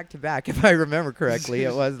were back to back, if I remember correctly.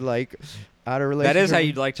 It was like out of relationship. That is how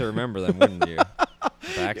you'd like to remember them, wouldn't you?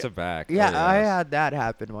 Back to back. Yeah, Oh, yes. I had that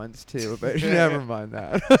happen once too, but never mind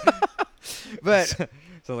that. But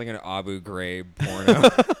sounds like an Abu Ghraib porno.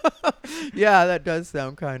 yeah, that does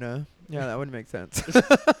sound kind of. Yeah, that would make sense.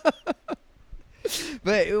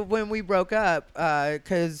 But when we broke up,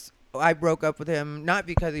 because I broke up with him not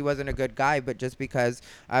because he wasn't a good guy, but just because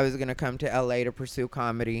I was going to come to LA to pursue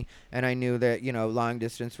comedy, and I knew that, long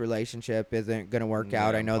distance relationship isn't going to work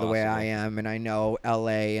out. I know the way I am, and I know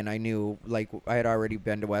LA, and I knew, like, I had already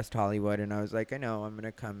been to West Hollywood, and I was like, I know I'm going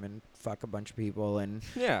to come and fuck a bunch of people and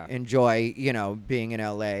enjoy, being in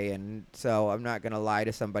LA, and so I'm not going to lie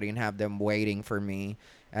to somebody and have them waiting for me.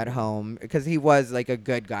 at home because he was like a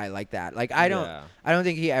good guy like that. Like I don't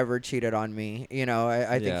think he ever cheated on me. You know,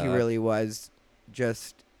 I think he Yeah. really was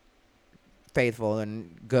just faithful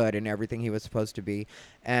and good and everything he was supposed to be.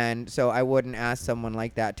 And so I wouldn't ask someone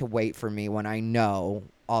like that to wait for me when I know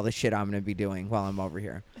all the shit I'm going to be doing while I'm over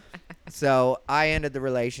here. So I ended the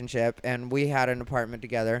relationship and we had an apartment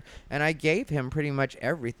together and I gave him pretty much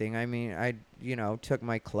everything. I mean, I, took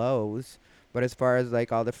my clothes, but as far as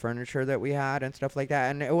like all the furniture that we had and stuff like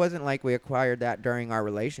that, and it wasn't like we acquired that during our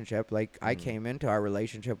relationship. Like I came into our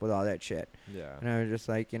relationship with all that shit. Yeah. And I was just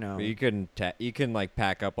like, But you couldn't you couldn't like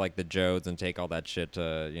pack up like the Jodes and take all that shit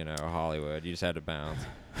to, Hollywood. You just had to bounce.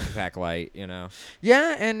 Pack light,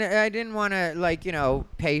 Yeah, and I didn't want to like,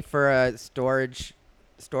 pay for a storage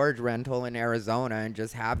rental in Arizona and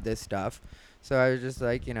just have this stuff. So I was just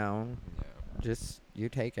like, just you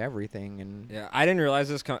take everything. And Yeah, I didn't realize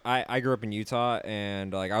this. I grew up in Utah,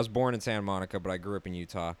 and like I was born in Santa Monica, but I grew up in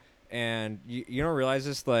Utah, and you don't realize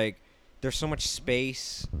this. Like, there's so much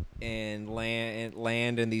space and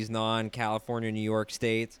land in these non-California, New York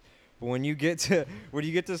states. But when you get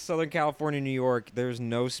to Southern California, New York, there's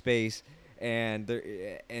no space, and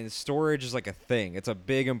storage is like a thing. It's a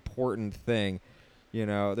big important thing.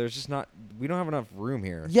 There's just not. We don't have enough room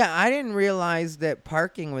here. yeah, I didn't realize that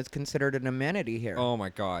parking was considered an amenity here. Oh my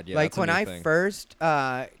God! Yeah. Like that's a when new I thing. first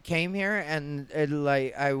came here and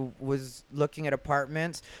like I was looking at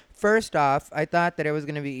apartments. First off, I thought that it was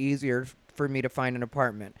going to be easier for me to find an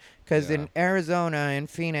apartment because Yeah. in Arizona and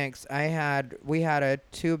Phoenix, we had a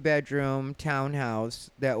 2-bedroom townhouse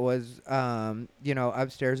that was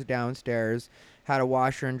upstairs, downstairs. Had a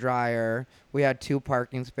washer and dryer. We had 2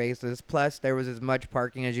 parking spaces. Plus, there was as much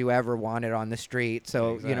parking as you ever wanted on the street.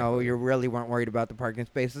 So, Exactly. you really weren't worried about the parking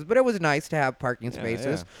spaces. But it was nice to have parking Yeah,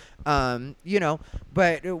 spaces.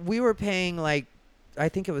 But we were paying like, I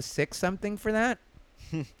think it was 6 something for that.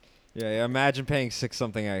 Yeah, imagine paying 6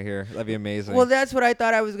 something out here. That'd be amazing. Well, that's what I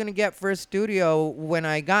thought I was going to get for a studio when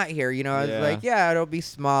I got here. I was Yeah. like, yeah, it'll be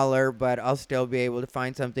smaller, but I'll still be able to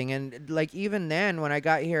find something. And like even then, when I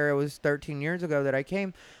got here, it was 13 years ago that I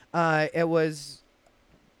came. It was,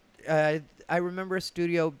 I remember a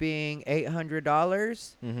studio being $800.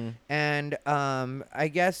 Mm-hmm. And I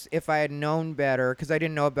guess if I had known better, because I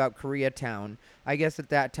didn't know about Koreatown, I guess at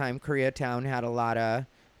that time Koreatown had a lot of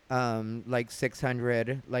like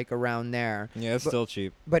 600, like around there. Yeah, it's still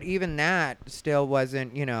cheap. But even that still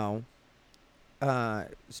wasn't,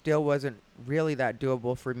 still wasn't really that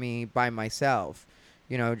doable for me by myself,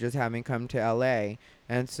 just having come to LA.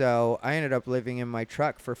 And so I ended up living in my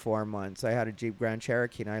truck for 4 months. I had a Jeep Grand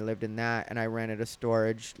Cherokee and I lived in that, and I rented a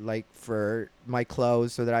storage like for my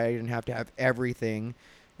clothes so that I didn't have to have everything.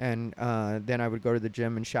 And then I would go to the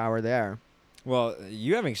gym and shower there. Well,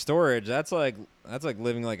 you having storage, that's like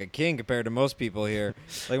living like a king compared to most people here.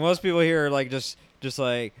 Like most people here are like just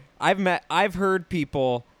like I've heard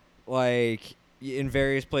people like in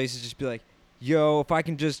various places just be like, "Yo, if I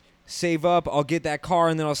can just save up, I'll get that car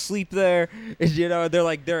and then I'll sleep there." And,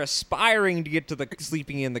 they're aspiring to get to the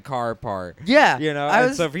sleeping in the car part. Yeah.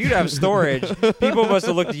 And so for you to have storage, people must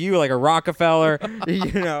have looked at you like a Rockefeller,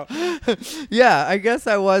 Yeah, I guess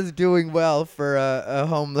I was doing well for a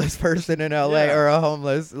homeless person in LA, Yeah. or a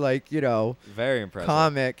homeless, like, Very impressive.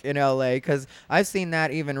 comic in LA, because I've seen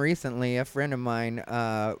that even recently. A friend of mine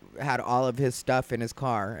had all of his stuff in his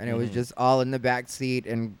car, and it was Mhm. just all in the back seat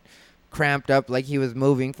and cramped up like he was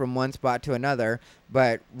moving from one spot to another,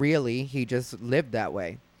 but really he just lived that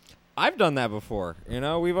way. I've done that before.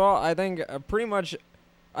 We've all. I think pretty much.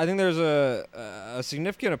 I think there's a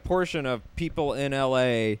significant portion of people in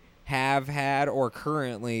LA have had or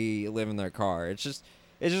currently live in their car. It's just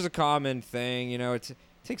a common thing. It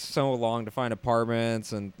takes so long to find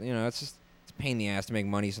apartments, and it's a pain in the ass to make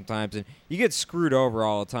money sometimes, and you get screwed over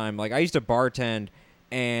all the time. Like I used to bartend,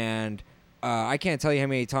 and I can't tell you how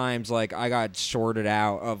many times like I got shorted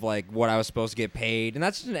out of like what I was supposed to get paid, and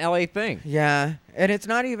that's just an LA thing. Yeah, and it's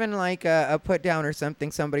not even like a put down or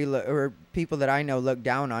something. Somebody or people that I know look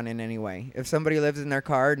down on in any way. If somebody lives in their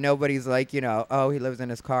car, nobody's like, oh, he lives in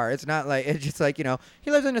his car. It's not like, it's just like,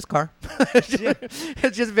 he lives in his car.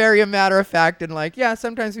 It's just very a matter of fact, and like, yeah,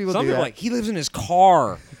 sometimes people Some do people that. are like, he lives in his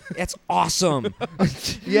car. That's awesome.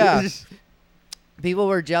 Yeah. People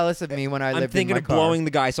were jealous of me when I I'm lived thinking in my of car. blowing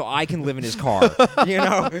the guy so I can live in his car.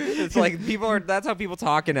 It's like that's how people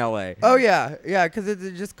talk in LA. Oh, yeah. Yeah, because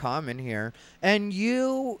it's just common here. And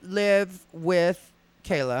you live with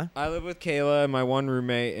Kayla. I live with Kayla and my one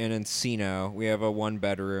roommate in Encino. We have a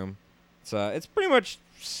 1-bedroom. It's pretty much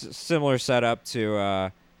similar setup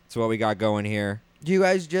to what we got going here. Do you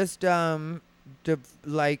guys just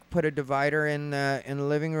like put a divider in the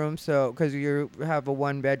living room, so because you have a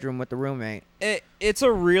 1 bedroom with the roommate? It's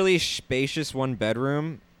a really spacious 1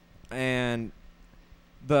 bedroom, and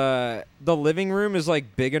the living room is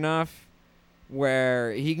like big enough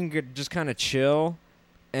where he can just kind of chill,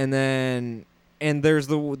 and there's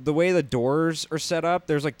the way the doors are set up.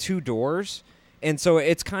 There's like 2 doors, and so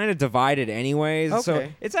it's kind of divided anyways. Okay. So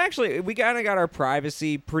it's actually, we kind of got our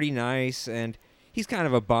privacy pretty nice, and he's kind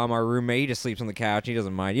of a bum, our roommate. He just sleeps on the couch. He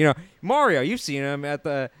doesn't mind. You know, Mario, you've seen him at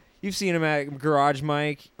Garage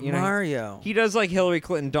Mike. You know, Mario. he does like Hillary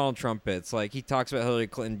Clinton, Donald Trump bits. Like he talks about Hillary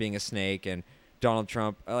Clinton being a snake and Donald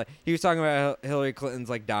Trump. He was talking about Hillary Clinton's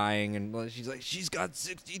like dying, and she's like, she's got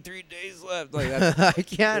 63 days left. Like that's, I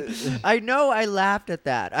can't. I know. I laughed at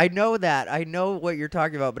that. I know that. I know what you're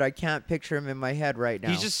talking about, but I can't picture him in my head right now.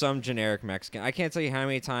 he's just some generic Mexican. I can't tell you how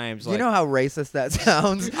many times. You Like, know how racist that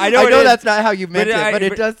sounds. I know it is, that's not how you meant it, but it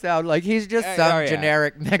but- does sound like he's just Oh, some yeah.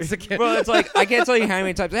 generic Mexican. well, it's like I can't tell you how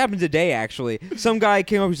many times it happened today. Actually, some guy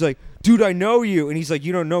came up. He's like, "Dude, I know you," and he's like,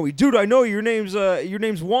 "You don't know me, dude. I know you. Your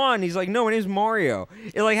name's Juan." He's like, "No, my name's Mario."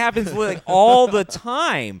 It like happens like all the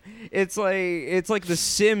time. It's like The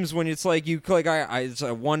Sims when it's like you click, it's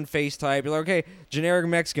a one face type. You're like, okay, generic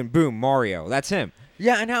Mexican, boom, Mario. That's him.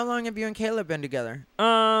 Yeah, and how long have you and Caleb been together?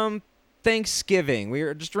 Thanksgiving. We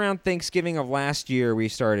were just around Thanksgiving of last year. We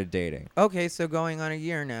started dating. Okay, so going on a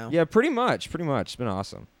year now. Yeah, pretty much. It's been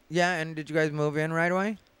awesome. Yeah, and did you guys move in right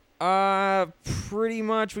away? Pretty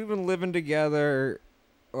much. We've been living together,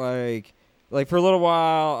 like for a little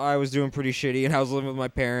while. I was doing pretty shitty, and I was living with my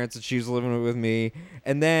parents, and she was living with me.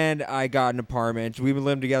 And then I got an apartment. We've been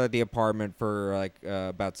living together at the apartment for like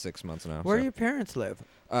about 6 months now. Where do your parents live?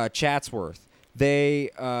 Chatsworth.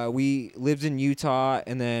 We lived in Utah,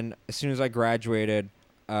 and then as soon as I graduated,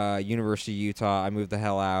 University of Utah, I moved the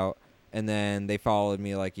hell out, and then they followed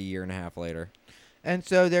me like a year and a half later. And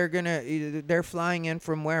so they're flying in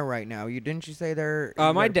from where right now? Didn't you say they're?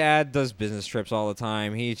 My dad does business trips all the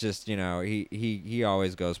time. He's just, he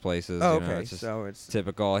always goes places. Oh, you know, okay, it's just so it's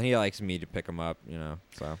typical, and he likes me to pick him up.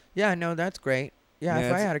 So yeah, no, that's great. Yeah, Yeah, if I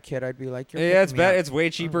it's- had a kid, I'd be like, you're yeah, it's picking me up. it's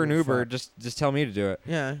way cheaper Oh, in Uber. fuck. Just tell me to do it.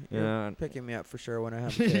 Yeah, you're Yeah. picking me up for sure when I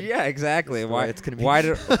have a kid. Yeah, exactly. That's the Why? way it's gonna be. Why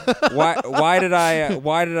did? Why did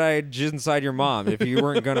I jizz inside your mom if you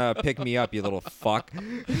weren't gonna pick me up, you little fuck?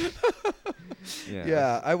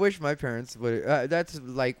 Yeah, I wish my parents would. That's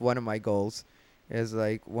like one of my goals. Is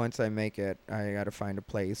like once I make it, I gotta find a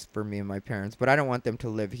place for me and my parents. But I don't want them to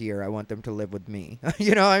live here. I want them to live with me.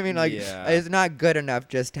 You know, I mean, like Yeah. it's not good enough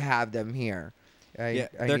just to have them here. I Yeah,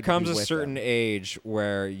 need there to comes be a with certain them. age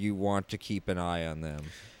where you want to keep an eye on them.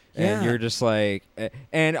 And Yeah. you're just like,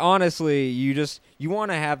 and honestly, you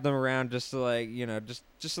want to have them around just to like, just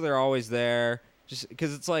so they're always there. Just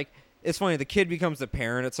because it's like, it's funny, the kid becomes the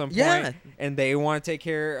parent at some point, Yeah. and they want to take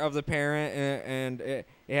care of the parent, and it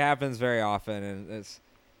happens very often. And it's,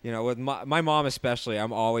 with my mom especially,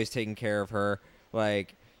 I'm always taking care of her.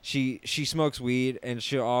 Like she smokes weed, and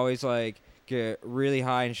she'll always like get really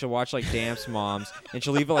high, and she'll watch like Dance Moms, and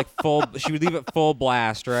she'll leave it like full. She would leave it full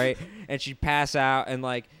blast, right? And she'd pass out, and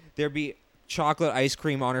like there'd be chocolate ice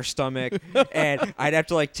cream on her stomach, and I'd have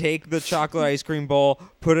to like take the chocolate ice cream bowl,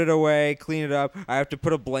 put it away, clean it up. I have to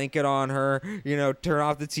put a blanket on her, turn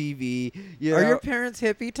off the TV. Are your parents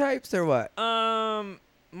hippie types or what?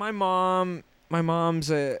 My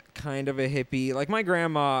mom's a kind of a hippie. Like my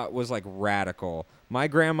grandma was like radical. My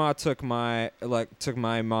grandma took my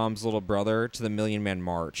mom's little brother to the Million Man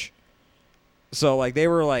March. So like they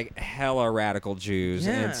were like hella radical Jews,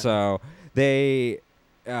 Yeah. and so they.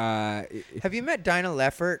 Have you met Dinah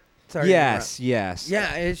Leffert? Sorry. Yes. Yes.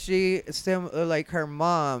 Yeah, is she like her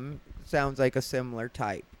mom? Sounds like a similar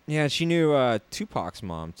type. Yeah, she knew Tupac's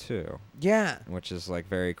mom too, Yeah. which is like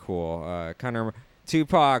very cool. Kind of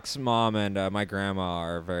Tupac's mom and my grandma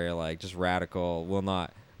are very like just radical. Will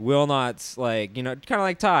not like kind of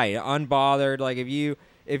like Ty, unbothered. Like if you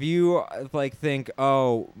like think,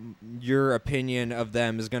 oh, your opinion of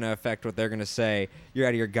them is gonna affect what they're gonna say, you're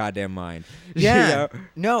out of your goddamn mind. Yeah.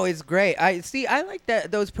 No, it's great. I like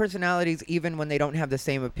those personalities even when they don't have the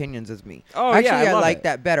same opinions as me. Oh, Actually, yeah, I love like it.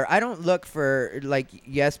 that better. I don't look for like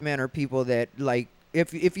yes men or people that like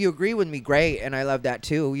if you agree with me, great, and I love that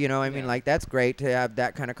too. I mean, Yeah. like that's great to have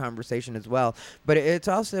that kind of conversation as well. But it's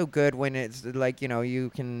also good when it's like you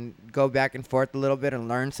can go back and forth a little bit and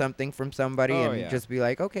learn something from somebody Oh, and yeah. just be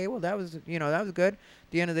like, okay, well that was that was good. At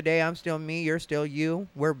the end of the day, I'm still me, you're still you.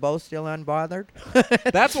 We're both still unbothered.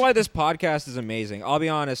 That's why this podcast is amazing. I'll be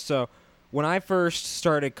honest. So when I first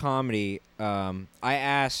started comedy, I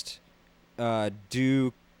asked,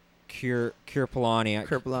 do Kirpalani.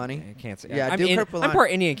 Kirpalani. I can't say. Yeah, I'm, Drew Kirpalani. I'm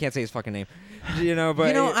part Indian. Can't say his fucking name.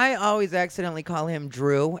 But I always accidentally call him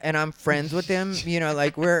Drew, and I'm friends with him.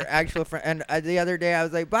 Like we're actual friends. And the other day I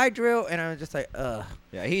was like, "Bye, Drew," and I was just like, "Ugh."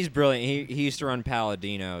 Yeah, he's brilliant. He used to run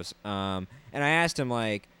Paladinos. And I asked him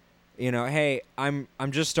like, hey, I'm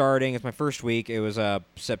just starting. It's my first week. It was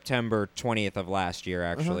September 20th of last year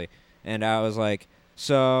actually, and I was like,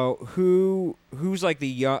 so who's like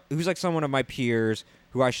who's like someone of my peers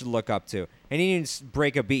who I should look up to? And he didn't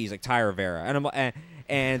break a beat. He's like Ty Rivera, and I'm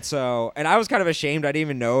and I was kind of ashamed. I didn't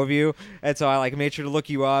even know of you, and so I like made sure to look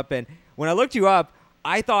you up. And when I looked you up,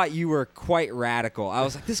 I thought you were quite radical. I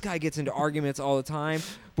was like, this guy gets into arguments all the time.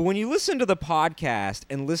 But when you listen to the podcast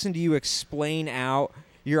and listen to you explain out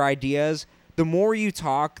your ideas, the more you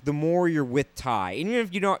talk, the more you're with Ty. And even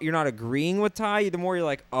if you're not agreeing with Ty, the more you're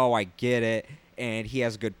like, oh, I get it, and he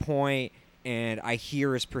has a good point, and I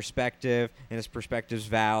hear his perspective, and his perspective's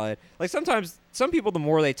valid. Like sometimes some people, the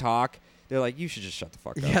more they talk, they're like, you should just shut the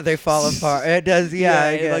fuck up. Yeah, they fall apart. It does.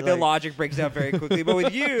 Yeah, the logic breaks down very quickly. But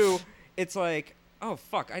with you, it's like, oh,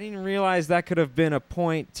 fuck, I didn't realize that could have been a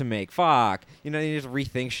point to make. Fuck. You just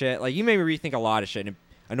rethink shit. Like, you made me rethink a lot of shit, and it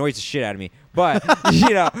annoys the shit out of me. But,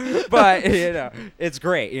 it's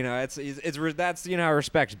great. That's, how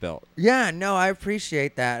respect's built. Yeah, no, I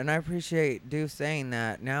appreciate that, and I appreciate Dew saying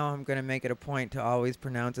that. Now I'm going to make it a point to always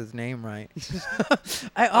pronounce his name right.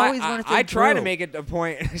 I always want to say I try to Drew. make it a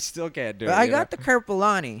point, and I still can't do it. I got the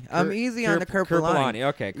Kirpalani. I'm easy on the Kirpalani.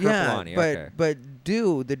 Okay, Yeah, Kirpalani, but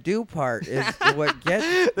Dew, the Dew part is what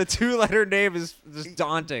gets... The 2-letter name is just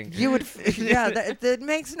daunting. That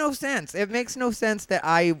makes no sense. It makes no sense that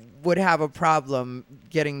I would have a problem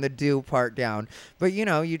getting the Dew part down. But,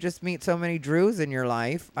 you just meet so many Drews in your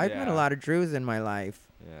life. I've met a lot of Drews in my life.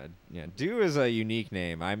 Yeah. Dew is a unique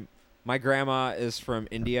name. My grandma is from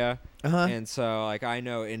India, and so like I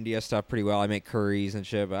know India stuff pretty well. I make curries and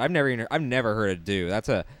shit, but I've never heard of Dew. That's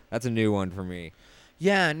a new one for me.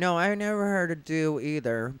 Yeah, no, I never heard of Dew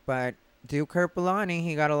either, but Dew Kirpalani,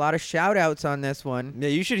 he got a lot of shout outs on this one. Yeah,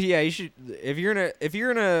 you should if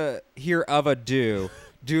you're gonna hear of a Dew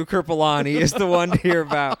Kirpalani is the one to hear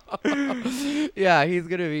about. Yeah, he's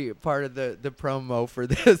gonna be part of the promo for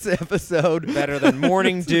this episode. Better than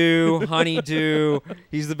Morning Dew, Honey Dew.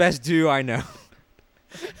 He's the best Dew I know.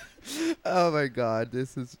 Oh my God,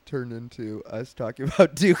 this has turned into us talking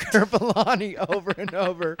about Dew Kirpalani over and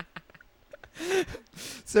over.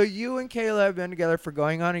 So you and Kayla have been together for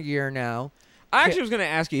going on a year now. I actually was going to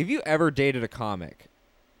ask you, have you ever dated a comic?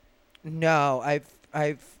 No,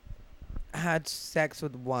 I've had sex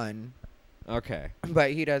with one. Okay.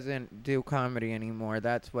 But he doesn't do comedy anymore.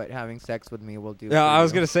 That's what having sex with me will do. Yeah, I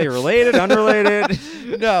was going to say related, unrelated.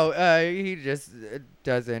 No, he just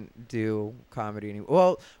doesn't do comedy anymore.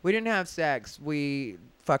 Well, we didn't have sex. We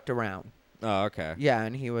fucked around. Oh, okay. Yeah,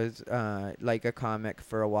 and he was like a comic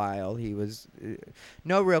for a while. He was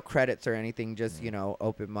no real credits or anything, just,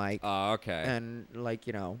 open mic. Oh, okay. And,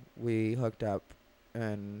 we hooked up,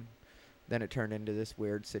 and then it turned into this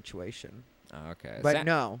weird situation. Oh, okay. But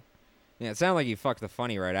no. Yeah, it sounded like you fucked the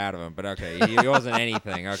funny right out of him, but okay. He wasn't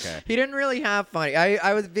anything. Okay. He didn't really have funny.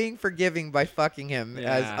 I was being forgiving by fucking him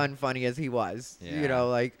as unfunny as he was.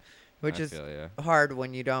 Yeah. Which is hard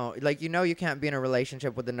when you don't you can't be in a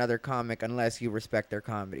relationship with another comic unless you respect their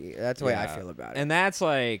comedy. That's the way I feel about it. And that's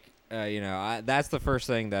like that's the first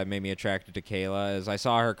thing that made me attracted to Kayla is I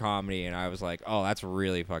saw her comedy and I was like, oh, that's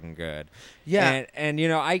really fucking good. Yeah. And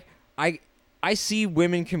I see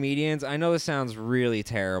women comedians. I know this sounds really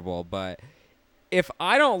terrible, but if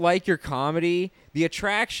I don't like your comedy, the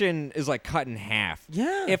attraction is like cut in half.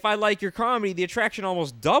 Yeah. If I like your comedy, the attraction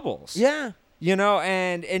almost doubles. Yeah.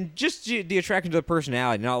 And just the attraction to the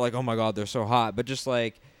personality, not like, oh my God, they're so hot, but just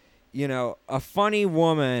like, a funny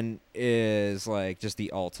woman is like just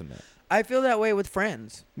the ultimate. I feel that way with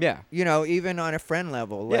friends. Yeah. Even on a friend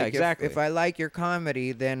level. Like, yeah, exactly. If I like your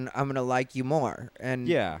comedy, then I'm going to like you more and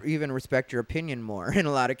even respect your opinion more in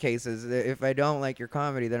a lot of cases. If I don't like your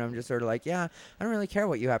comedy, then I'm just sort of like, yeah, I don't really care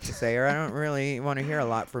what you have to say, or I don't really want to hear a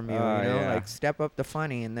lot from you. Like step up the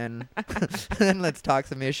funny and then then let's talk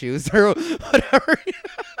some issues or whatever.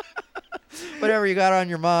 Whatever you got on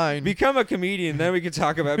your mind. Become a comedian, then we can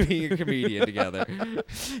talk about being a comedian together.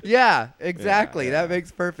 Yeah, exactly. Yeah. That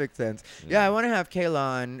makes perfect sense. Yeah, I want to have Kayla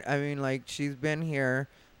on. I mean, she's been here,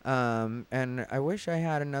 and I wish I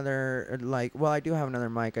had another, I do have another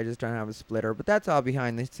mic. I just don't have a splitter, but that's all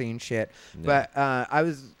behind the scenes shit. Yeah. But I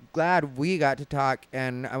was glad we got to talk,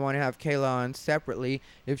 and I want to have Kayla on separately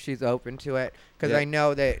if she's open to it, because I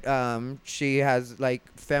know that she has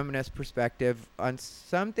feminist perspective on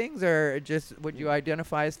some things. Or just would you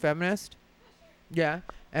identify as feminist? Yeah.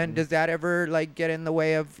 And does that ever like get in the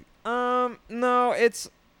way of? No, it's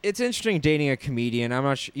interesting dating a comedian. I'm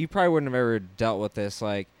not sure, you probably wouldn't have ever dealt with this.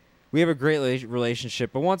 Like, we have a great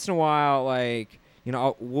relationship, but once in a while, like, you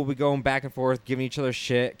know, we'll be going back and forth, giving each other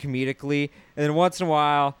shit comedically, and then once in a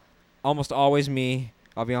while, almost always me,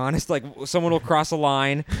 I'll be honest, like, someone will cross a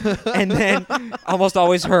line, and then almost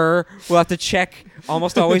always her will have to check,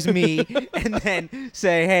 almost always me, and then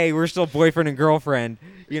say, hey, we're still boyfriend and girlfriend.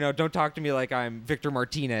 You know, don't talk to me like I'm Victor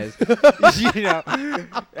Martinez. You know,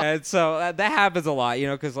 and so that happens a lot. You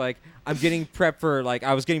know, because like I was getting prepped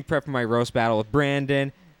for my roast battle with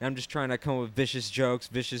Brandon, and I'm just trying to come up with vicious jokes.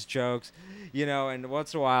 You know, and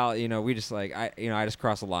once in a while, you know, we just like I just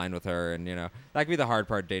cross a line with her, and you know, that could be the hard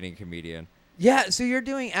part dating a comedian. Yeah. So you're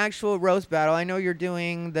doing actual roast battle. I know you're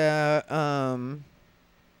doing the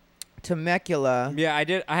Temecula. Yeah, I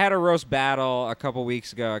did. I had a roast battle a couple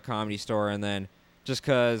weeks ago at Comedy Store, and then. Just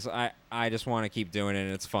because I just want to keep doing it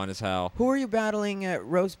and it's fun as hell. Who are you battling at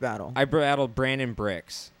Roast Battle? I battled Brandon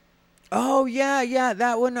Bricks. Oh, yeah,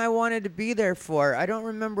 that one I wanted to be there for. I don't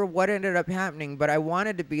remember what ended up happening, but I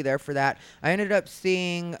wanted to be there for that. I ended up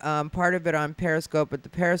seeing part of it on Periscope, but the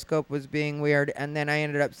Periscope was being weird, and then I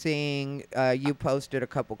ended up seeing you posted a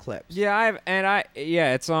couple clips. Yeah,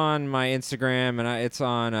 it's on my Instagram, and it's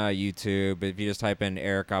on YouTube. If you just type in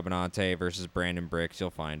Eric Abinante versus Brandon Bricks,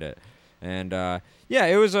 you'll find it. And yeah,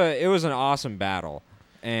 it was an awesome battle,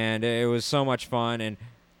 and it was so much fun. And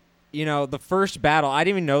you know, the first battle, I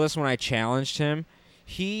didn't even know this when I challenged him.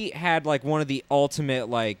 He had like one of the ultimate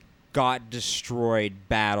like got destroyed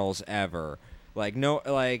battles ever. Like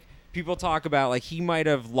people talk about like he might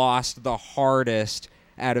have lost the hardest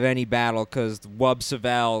out of any battle because Wub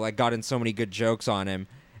Savell like got in so many good jokes on him,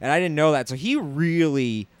 and I didn't know that. So he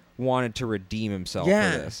really wanted to redeem himself for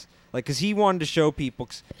this, like because he wanted to show people.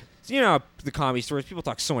 You know, the Comedy Stores, people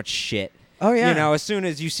talk so much shit. Oh yeah. You know, as soon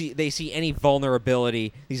as they see any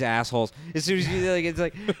vulnerability, these assholes. As soon as it's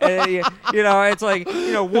like, you know, it's like,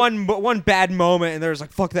 you know, one bad moment, and there's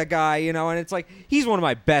like, fuck that guy, you know, and it's like he's one of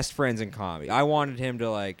my best friends in comedy. I wanted him to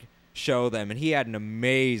like show them, and he had an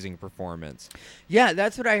amazing performance. Yeah,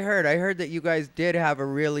 that's what I heard. I heard that you guys did have a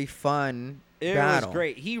really fun battle. It was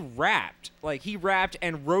great. He rapped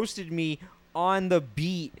and roasted me on the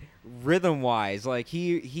beat. Rhythm wise, like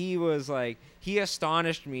he was like he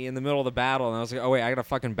astonished me in the middle of the battle, and I was like, oh wait, I gotta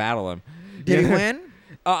fucking battle him. Did he win?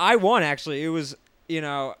 I won actually. It was it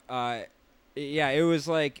was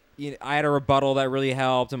like I had a rebuttal that really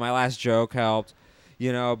helped, and my last joke helped,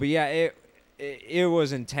 you know. But yeah, it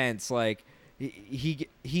was intense. Like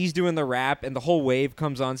he's doing the rap, and the whole wave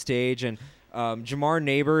comes on stage, and Jamar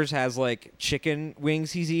Neighbors has like chicken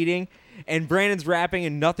wings he's eating, and Brandon's rapping,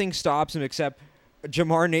 and nothing stops him except.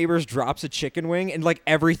 Jamar Neighbors drops a chicken wing and like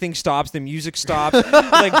everything stops, the music stops.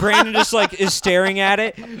 Like Brandon just like is staring at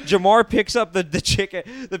it. Jamar picks up the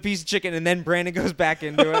piece of chicken, and then Brandon goes back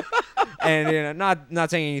into it. And you know,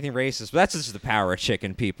 not saying anything racist, but that's just the power of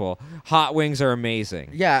chicken, people. Hot wings are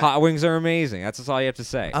amazing. Yeah, hot wings are amazing. That's all you have to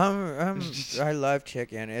say. I love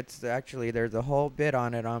chicken. It's actually there's a whole bit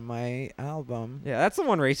on it on my album. Yeah, that's the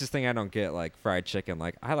one racist thing I don't get. Like fried chicken.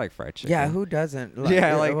 Like I like fried chicken. Yeah, who doesn't?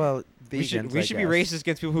 Well. Vegans, we should be racist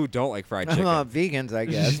against people who don't like fried chicken. Well, vegans, I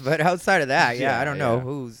guess. But outside of that, I don't know yeah.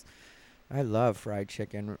 who's. I love fried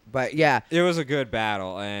chicken, but yeah, it was a good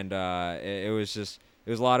battle, and it was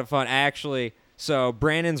a lot of fun. Actually, so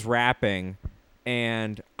Brandon's rapping,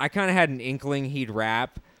 and I kind of had an inkling he'd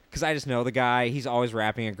rap because I just know the guy. He's always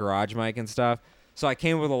rapping a garage mic and stuff. So I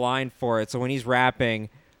came up with a line for it. So when he's rapping,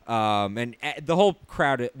 and the whole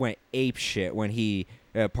crowd went ape shit when he.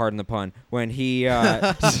 Pardon the pun. When he's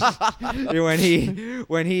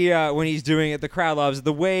doing it, the crowd loves it.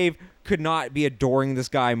 The wave could not be adoring this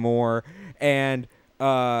guy more. And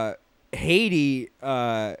Haiti,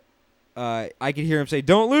 I could hear him say,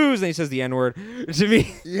 "Don't lose," and he says the N-word to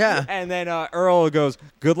me. Yeah. And then Earl goes,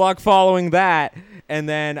 "Good luck following that." And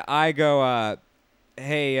then I go,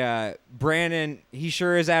 "Hey, Brandon, he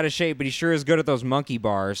sure is out of shape, but he sure is good at those monkey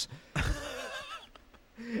bars."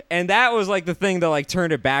 And that was like the thing that like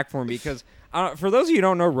turned it back for me because for those of you who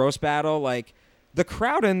don't know roast battle, like the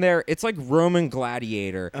crowd in there, it's like Roman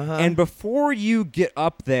gladiator. And before you get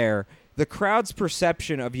up there, the crowd's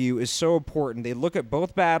perception of you is so important. They look at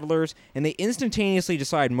both battlers and they instantaneously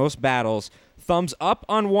decide most battles, thumbs up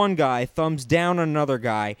on one guy, thumbs down on another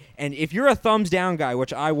guy. And if you're a thumbs down guy,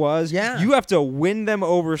 which I was, you have to win them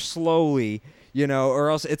over slowly, you know, or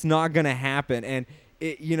else it's not going to happen. And,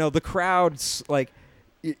 the crowd's like,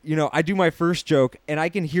 you know, I do my first joke, and I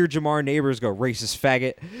can hear Jamar Neighbors go, "Racist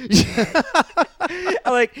faggot."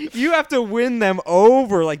 Like, you have to win them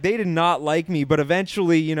over. Like, they did not like me, but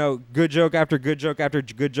eventually, you know, good joke after good joke after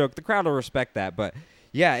good joke, the crowd will respect that. But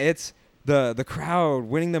yeah, it's the crowd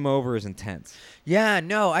winning them over is intense. Yeah,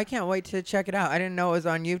 no, I can't wait to check it out. I didn't know it was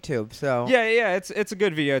on YouTube, so Yeah, it's a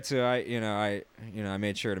good video too. I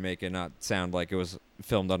made sure to make it not sound like it was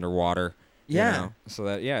filmed underwater. you Yeah. know, so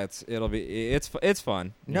that it's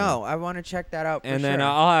fun. you know. No, I want to check that out. For And then sure.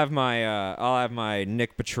 I'll have my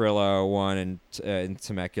Nick Petrillo one in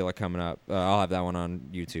Temecula coming up. I'll have that one on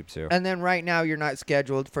YouTube too. And then right now you're not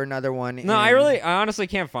scheduled for another one. No, I honestly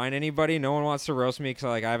can't find anybody. No one wants to roast me because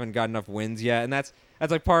I haven't got enough wins yet, and that's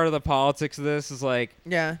like part of the politics of this. Is like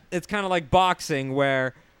Yeah. it's kind of like boxing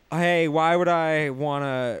where, hey, why would I want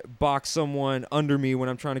to box someone under me when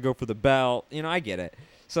I'm trying to go for the belt? You know, I get it.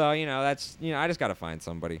 So that's I just got to find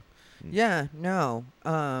somebody. Yeah. No.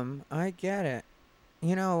 I get it.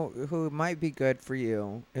 You know who might be good for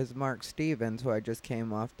you is Mark Stevens, who I just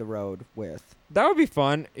came off the road with. That would be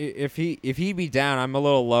fun if he'd be down. I'm a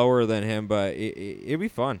little lower than him, but it'd be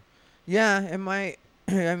fun. Yeah, it might.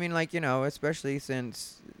 I mean, like, especially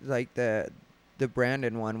since like the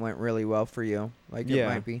Brandon one went really well for you. Like, it Yeah.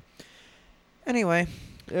 might be. Anyway,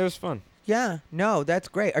 It was fun. yeah, no, that's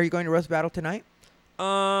great. Are you going to roast battle tonight?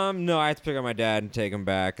 No, I have to pick up my dad and take him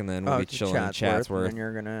back, and then we'll be to chilling in Chatsworth. And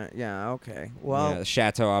you're gonna, yeah, okay. Well, Yeah,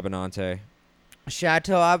 Chateau Abinante.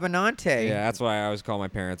 Chateau Abinante. Yeah, that's why I always call my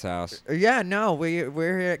parents' house. Yeah, no, we're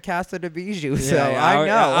here at Casa de Bijou, so Yeah, I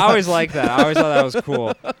know. I always liked that. I always thought that was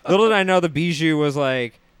cool. Little did I know the Bijou was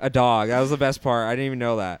like a dog. That was the best part. I didn't even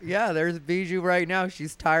know that. Yeah, there's Bijou right now.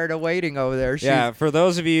 She's tired of waiting over there. Yeah, for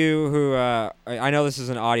those of you who, I know this is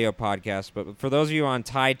an audio podcast, but for those of you on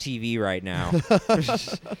Thai TV right now,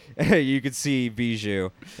 you can see Bijou,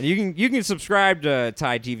 and you can subscribe to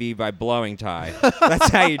Thai TV by blowing Thai. That's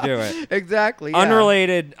how you do it. Exactly. Yeah.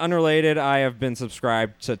 Unrelated. I have been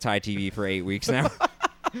subscribed to Thai TV for 8 weeks now.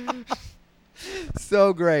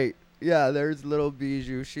 So great. Yeah, there's little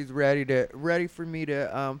Bijou. She's ready for me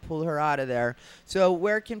to pull her out of there. So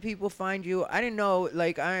where can people find you? I didn't know.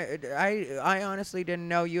 Like I honestly didn't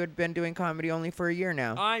know you had been doing comedy only for a year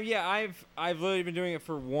now. I've literally been doing it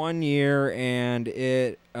for 1 year, and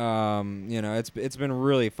it it's been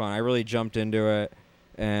really fun. I really jumped into it,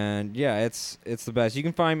 and yeah, it's the best. You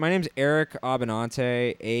can find my name's Eric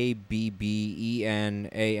Abinante,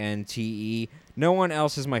 Abbenante. No one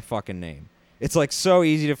else is my fucking name. It's like so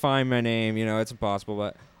easy to find my name, it's impossible.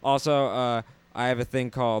 But also, I have a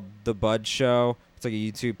thing called The Bud Show. It's like a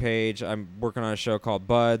YouTube page. I'm working on a show called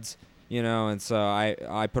Buds, and so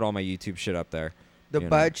I put all my YouTube shit up there. The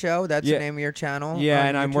Bud Show. That's Yeah. the name of your channel. Yeah,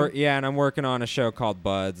 on and YouTube? I'm working on a show called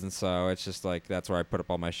Buds, and so it's just like that's where I put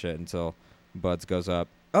up all my shit until Buds goes up.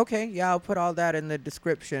 Okay, yeah, I'll put all that in the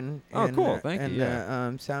description. Oh, cool. Thank in you,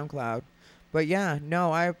 yeah. the SoundCloud. But yeah,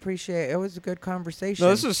 no, I appreciate it. It was a good conversation.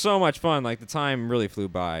 No, this was so much fun. Like the time really flew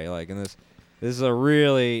by. Like, and this is a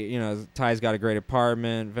really, Ty's got a great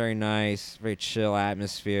apartment, very nice, very chill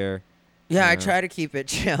atmosphere. Yeah, I Yeah. try to keep it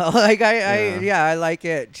chill. Like Yeah. I like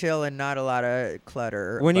it chill and not a lot of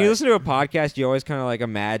clutter. When you but- listen to a podcast, you always kind of like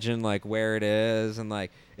imagine like where it is, and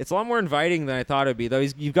like it's a lot more inviting than I thought it'd be. Though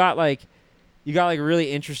you've got like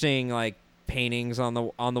really interesting like paintings on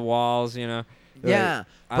the walls, Yeah.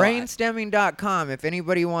 Like, Brainstemming.com. If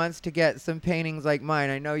anybody wants to get some paintings like mine,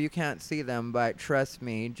 I know you can't see them, but trust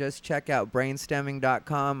me, just check out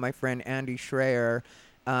brainstemming.com. My friend Andy Schreier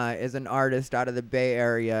is an artist out of the Bay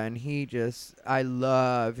Area, and I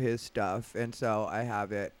love his stuff, and so I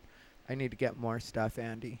have it. I need to get more stuff,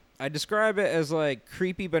 Andy. I describe it as like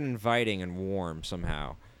creepy but inviting and warm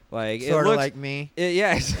somehow. Like Sort it of looks like me.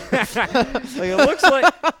 Yes. Like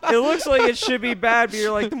it looks like it should be bad, but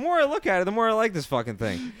you're like, the more I look at it, the more I like this fucking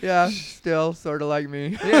thing. Yeah, still sort of like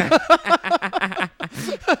me. Yeah.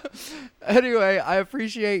 Anyway, I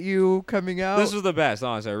appreciate you coming out. This was the best,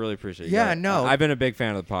 honestly. I really appreciate it. Yeah, no. I've been a big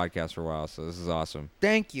fan of the podcast for a while, so this is awesome.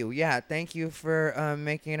 Thank you. Yeah, thank you for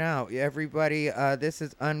making it out. Everybody, this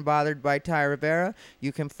is Unbothered by Ty Rivera.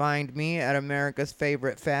 You can find me at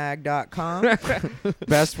americasfavoritefag.com.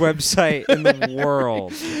 Best website in the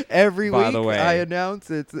world. Every By week the way. I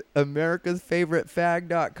announce it's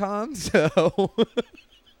americasfavoritefag.com. So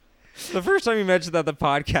The first time you mentioned that the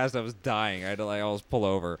podcast, I was dying. I had to like almost pull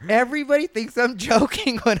over. everybody thinks I'm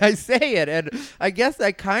joking when I say it, and I guess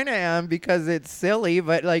I kind of am because it's silly,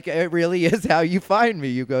 but like it really is how you find me.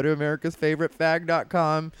 You go to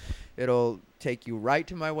americasfavoritefag.com. It'll take you right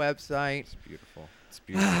to my website. It's beautiful. It's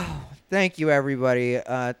beautiful. Thank you, everybody.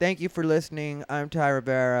 Thank you for listening. I'm Ty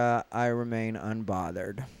Rivera. I remain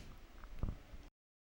unbothered.